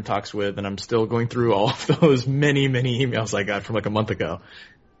 are in talks with, and I'm still going through all of those many emails I got from a month ago.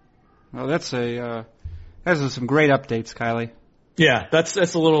 Well, that's some great updates, Kylie. Yeah, that's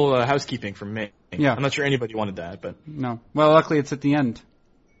a little housekeeping from me. Yeah. I'm not sure anybody wanted that, but no. Well, luckily it's at the end.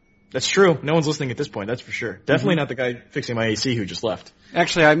 That's true. No one's listening at this point, that's for sure. Definitely not the guy fixing my AC who just left.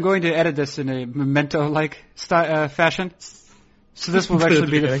 Actually, I'm going to edit this in a memento-like fashion. So this will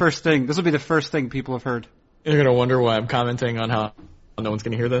actually be the first thing. This will be the first thing people have heard. You're going to wonder why I'm commenting on how no one's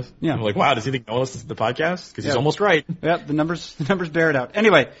going to hear this? Yeah. I'm like, wow, does he think no one listens to the podcast? Because he's almost right. Yeah, the numbers bear it out.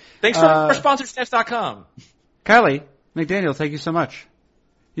 Anyway. Thanks for our sponsor, Stamps.com. Kylie McDaniel, thank you so much.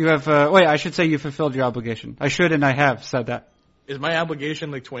 You have, I should say you fulfilled your obligation. I should and I have said that. Is my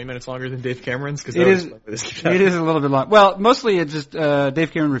obligation 20 minutes longer than Dave Cameron's? Cause it is a little bit long. Well, mostly it's just,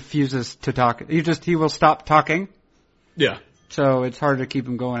 Dave Cameron refuses to talk. He will stop talking. Yeah. So it's hard to keep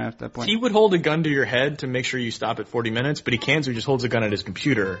him going at that point. He would hold a gun to your head to make sure you stop at 40 minutes, but he can't, so he just holds a gun at his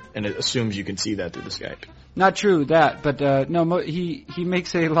computer and it assumes you can see that through the Skype. Not true, that, but, he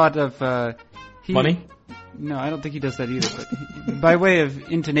makes a lot of, money? No, I don't think he does that either, but by way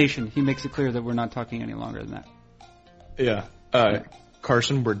of intonation, he makes it clear that we're not talking any longer than that. Yeah.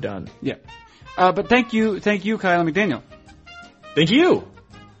 Carson, we're done. Yeah. But thank you, Kylie McDaniel. Thank you.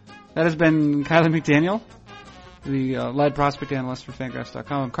 That has been Kylie McDaniel, the lead prospect analyst for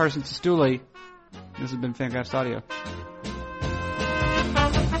Fangraphs.com. I'm Carson Sestouli. This has been Fangraphs Audio.